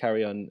still want to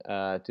carry on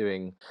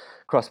doing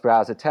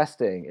cross-browser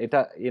testing,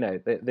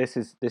 this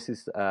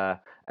is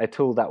a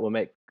tool that will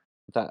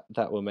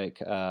make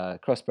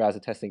cross-browser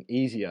testing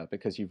easier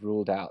because you've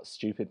ruled out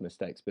stupid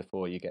mistakes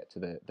before you get to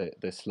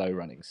the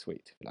slow-running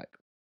suite, if you like.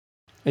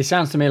 It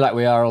sounds to me like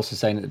we are also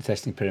saying that the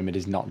testing pyramid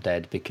is not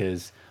dead,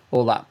 because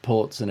all that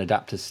ports and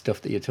adapters stuff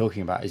that you're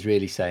talking about is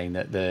really saying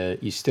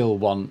that you still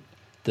want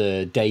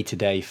the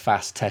day-to-day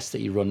fast tests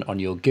that you run on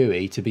your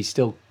GUI to be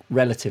still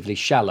relatively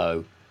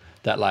shallow,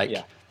 that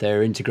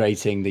they're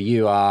integrating the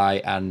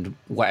UI and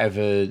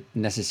whatever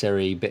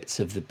necessary bits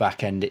of the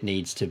back end it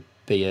needs to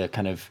be a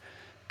kind of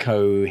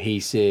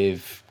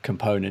cohesive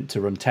component to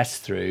run tests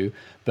through,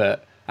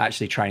 but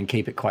actually try and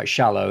keep it quite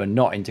shallow and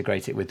not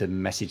integrate it with the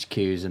message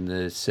queues and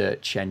the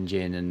search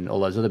engine and all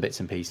those other bits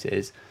and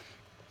pieces.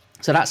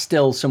 So that's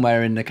still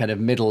somewhere in the kind of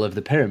middle of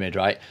the pyramid,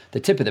 right? The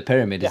tip of the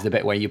pyramid is the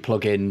bit where you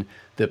plug in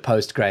the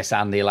Postgres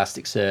and the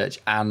Elasticsearch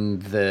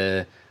and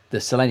the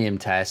Selenium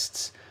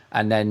tests,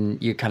 and then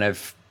you kind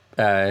of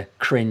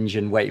cringe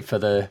and wait for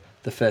the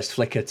first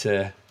flicker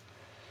to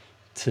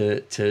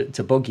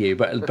bug you,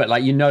 but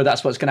like,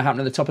 that's what's going to happen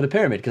at the top of the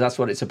pyramid, because that's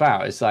what it's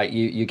about. It's like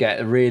you get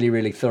a really,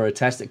 really thorough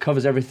test that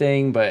covers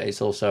everything, but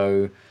it's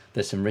also,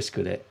 there's some risk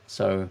with it.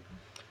 So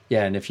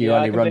and if you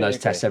only run those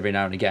tests every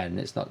now and again,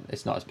 it's not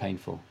as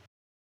painful.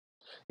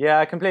 Yeah,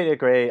 I completely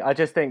agree. I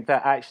just think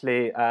that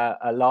actually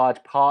a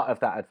large part of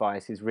that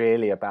advice is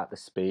really about the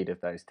speed of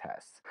those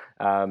tests,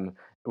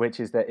 which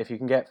is that if you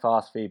can get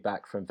fast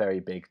feedback from very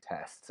big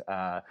tests,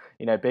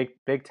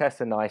 big tests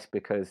are nice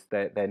because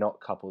they're not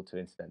coupled to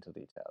incidental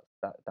details.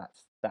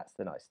 That's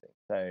the nice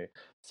thing.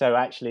 So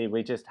actually,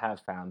 we just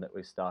have found that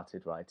we've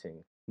started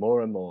writing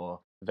more and more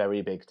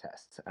very big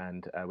tests,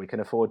 and we can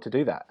afford to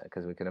do that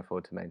because we can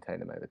afford to maintain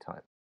them over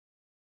time.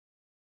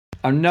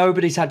 And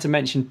nobody's had to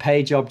mention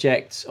page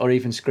objects or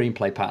even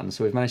screenplay patterns,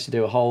 so we've managed to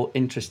do a whole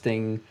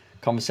interesting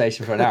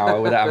conversation for an hour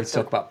without having to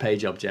talk about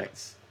page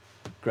objects.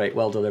 Great,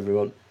 well done,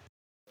 everyone.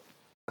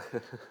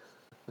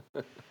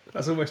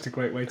 That's almost a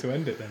great way to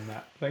end it then,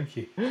 Matt. Thank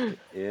you.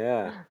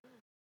 Yeah.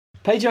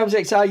 Page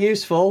objects are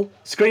useful.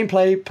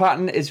 Screenplay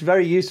pattern is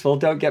very useful,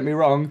 don't get me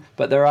wrong,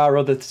 but there are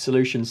other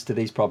solutions to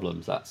these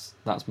problems. That's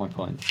my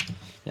point.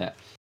 Yeah.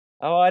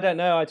 Oh, I don't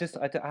know. I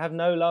have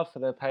no love for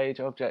the page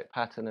object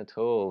pattern at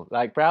all.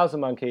 Like,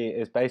 BrowserMonkey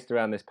is based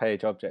around this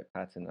page object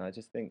pattern. I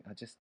just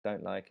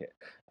don't like it.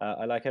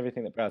 I like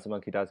everything that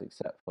BrowserMonkey does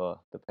except for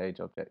the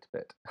page object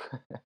bit.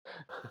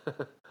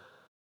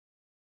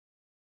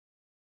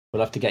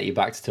 We'll have to get you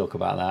back to talk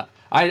about that.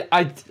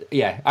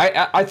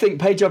 I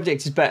think page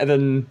object is better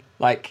than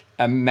like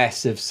a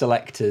mess of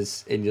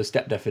selectors in your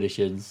step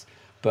definitions,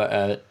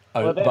 but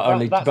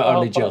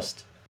only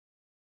just.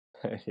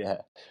 Yeah,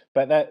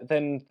 but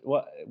then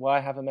what? Why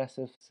have a mess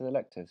of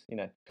selectors?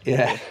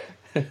 Yeah.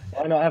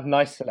 Why not have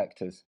nice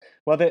selectors?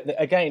 Well,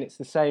 again, it's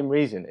the same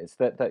reason. It's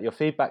that your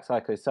feedback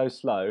cycle is so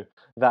slow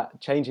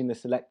that changing the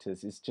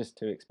selectors is just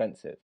too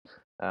expensive.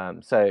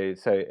 So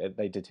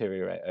they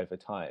deteriorate over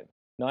time.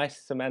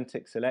 Nice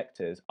semantic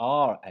selectors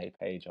are a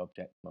page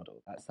object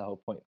model. That's the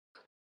whole point.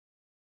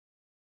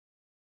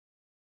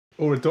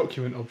 Or a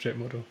document object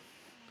model.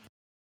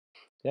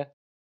 Yeah.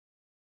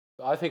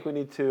 I think we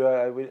need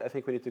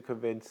to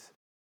convince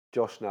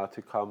Josh now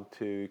to come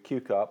to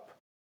QCup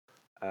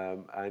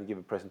and give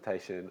a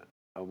presentation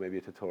or maybe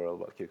a tutorial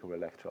about Cucumber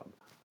Electron,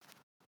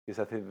 because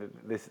I think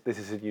this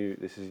is a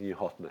new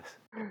hotness.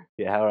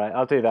 Yeah, all right,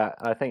 I'll do that.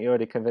 I think you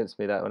already convinced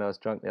me that when I was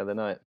drunk the other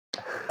night.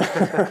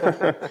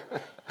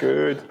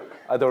 Good.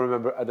 I can't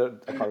remember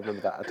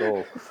that at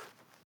all.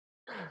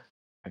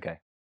 Okay.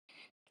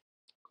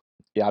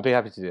 Yeah, I'll be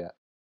happy to do that.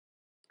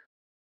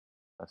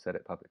 I've said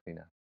it publicly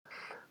now.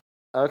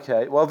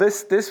 Okay. Well,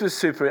 this was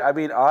super. I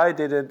mean,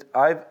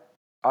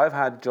 I've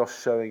had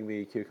Josh showing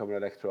me Cucumber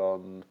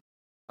Electron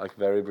like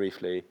very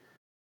briefly,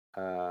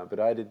 but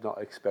I did not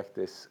expect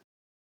this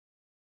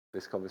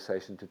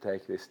conversation to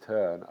take this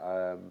turn.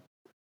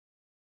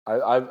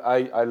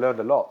 I learned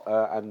a lot,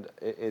 and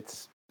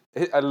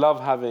I love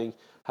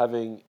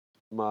having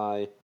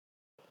my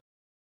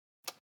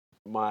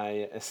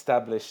my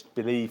established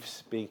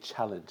beliefs being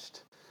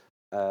challenged.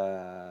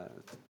 So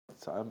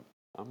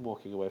I'm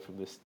walking away from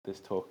this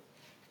talk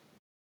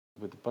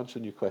with a bunch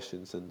of new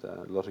questions and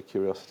a lot of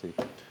curiosity.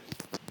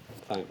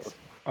 Thanks.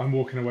 I'm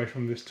walking away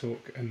from this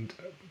talk and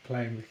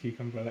playing with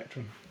Cucumber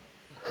Electron.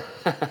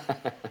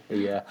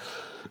 Yeah.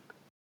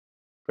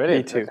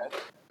 Brilliant. Me too.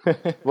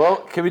 Okay. Well,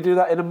 can we do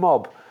that in a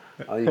mob?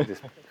 Oh, you can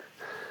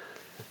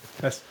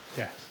just...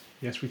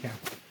 Yes, we can.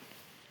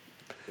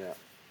 Yeah.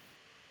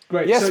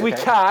 Great. Yes, so, we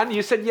can.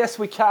 You said yes,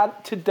 we can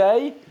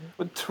today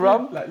with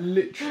Trump. Like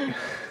literally.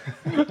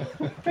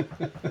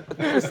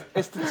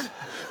 It's the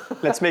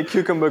Let's make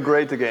cucumber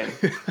great again.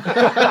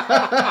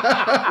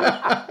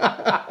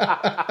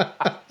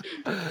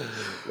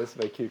 Let's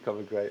make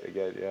Cucumber great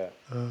again. Yeah.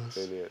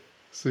 Brilliant.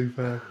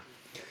 Super.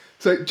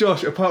 So,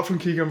 Josh, apart from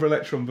Cucumber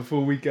Electron,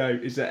 before we go,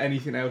 is there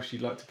anything else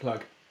you'd like to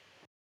plug?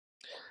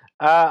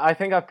 I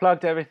think I've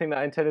plugged everything that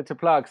I intended to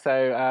plug.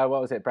 So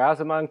what was it?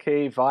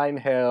 BrowserMonkey,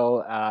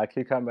 Vinehill,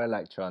 Cucumber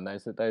Electron.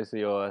 Those are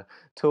your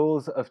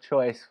tools of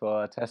choice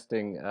for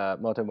testing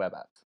modern web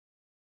apps.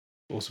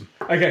 Awesome.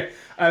 Okay,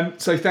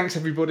 so thanks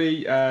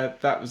everybody.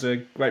 That was a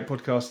great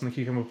podcast on the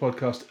Cucumber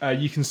podcast.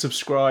 You can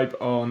subscribe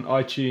on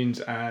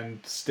iTunes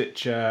and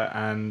Stitcher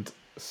and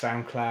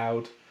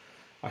SoundCloud,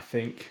 I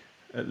think,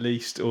 at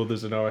least, or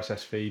there's an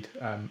RSS feed.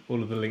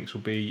 All of the links will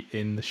be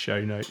in the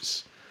show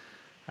notes.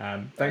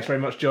 Thanks very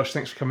much, Josh.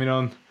 Thanks for coming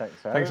on. Thanks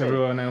Thanks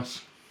everyone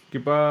else.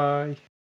 Goodbye.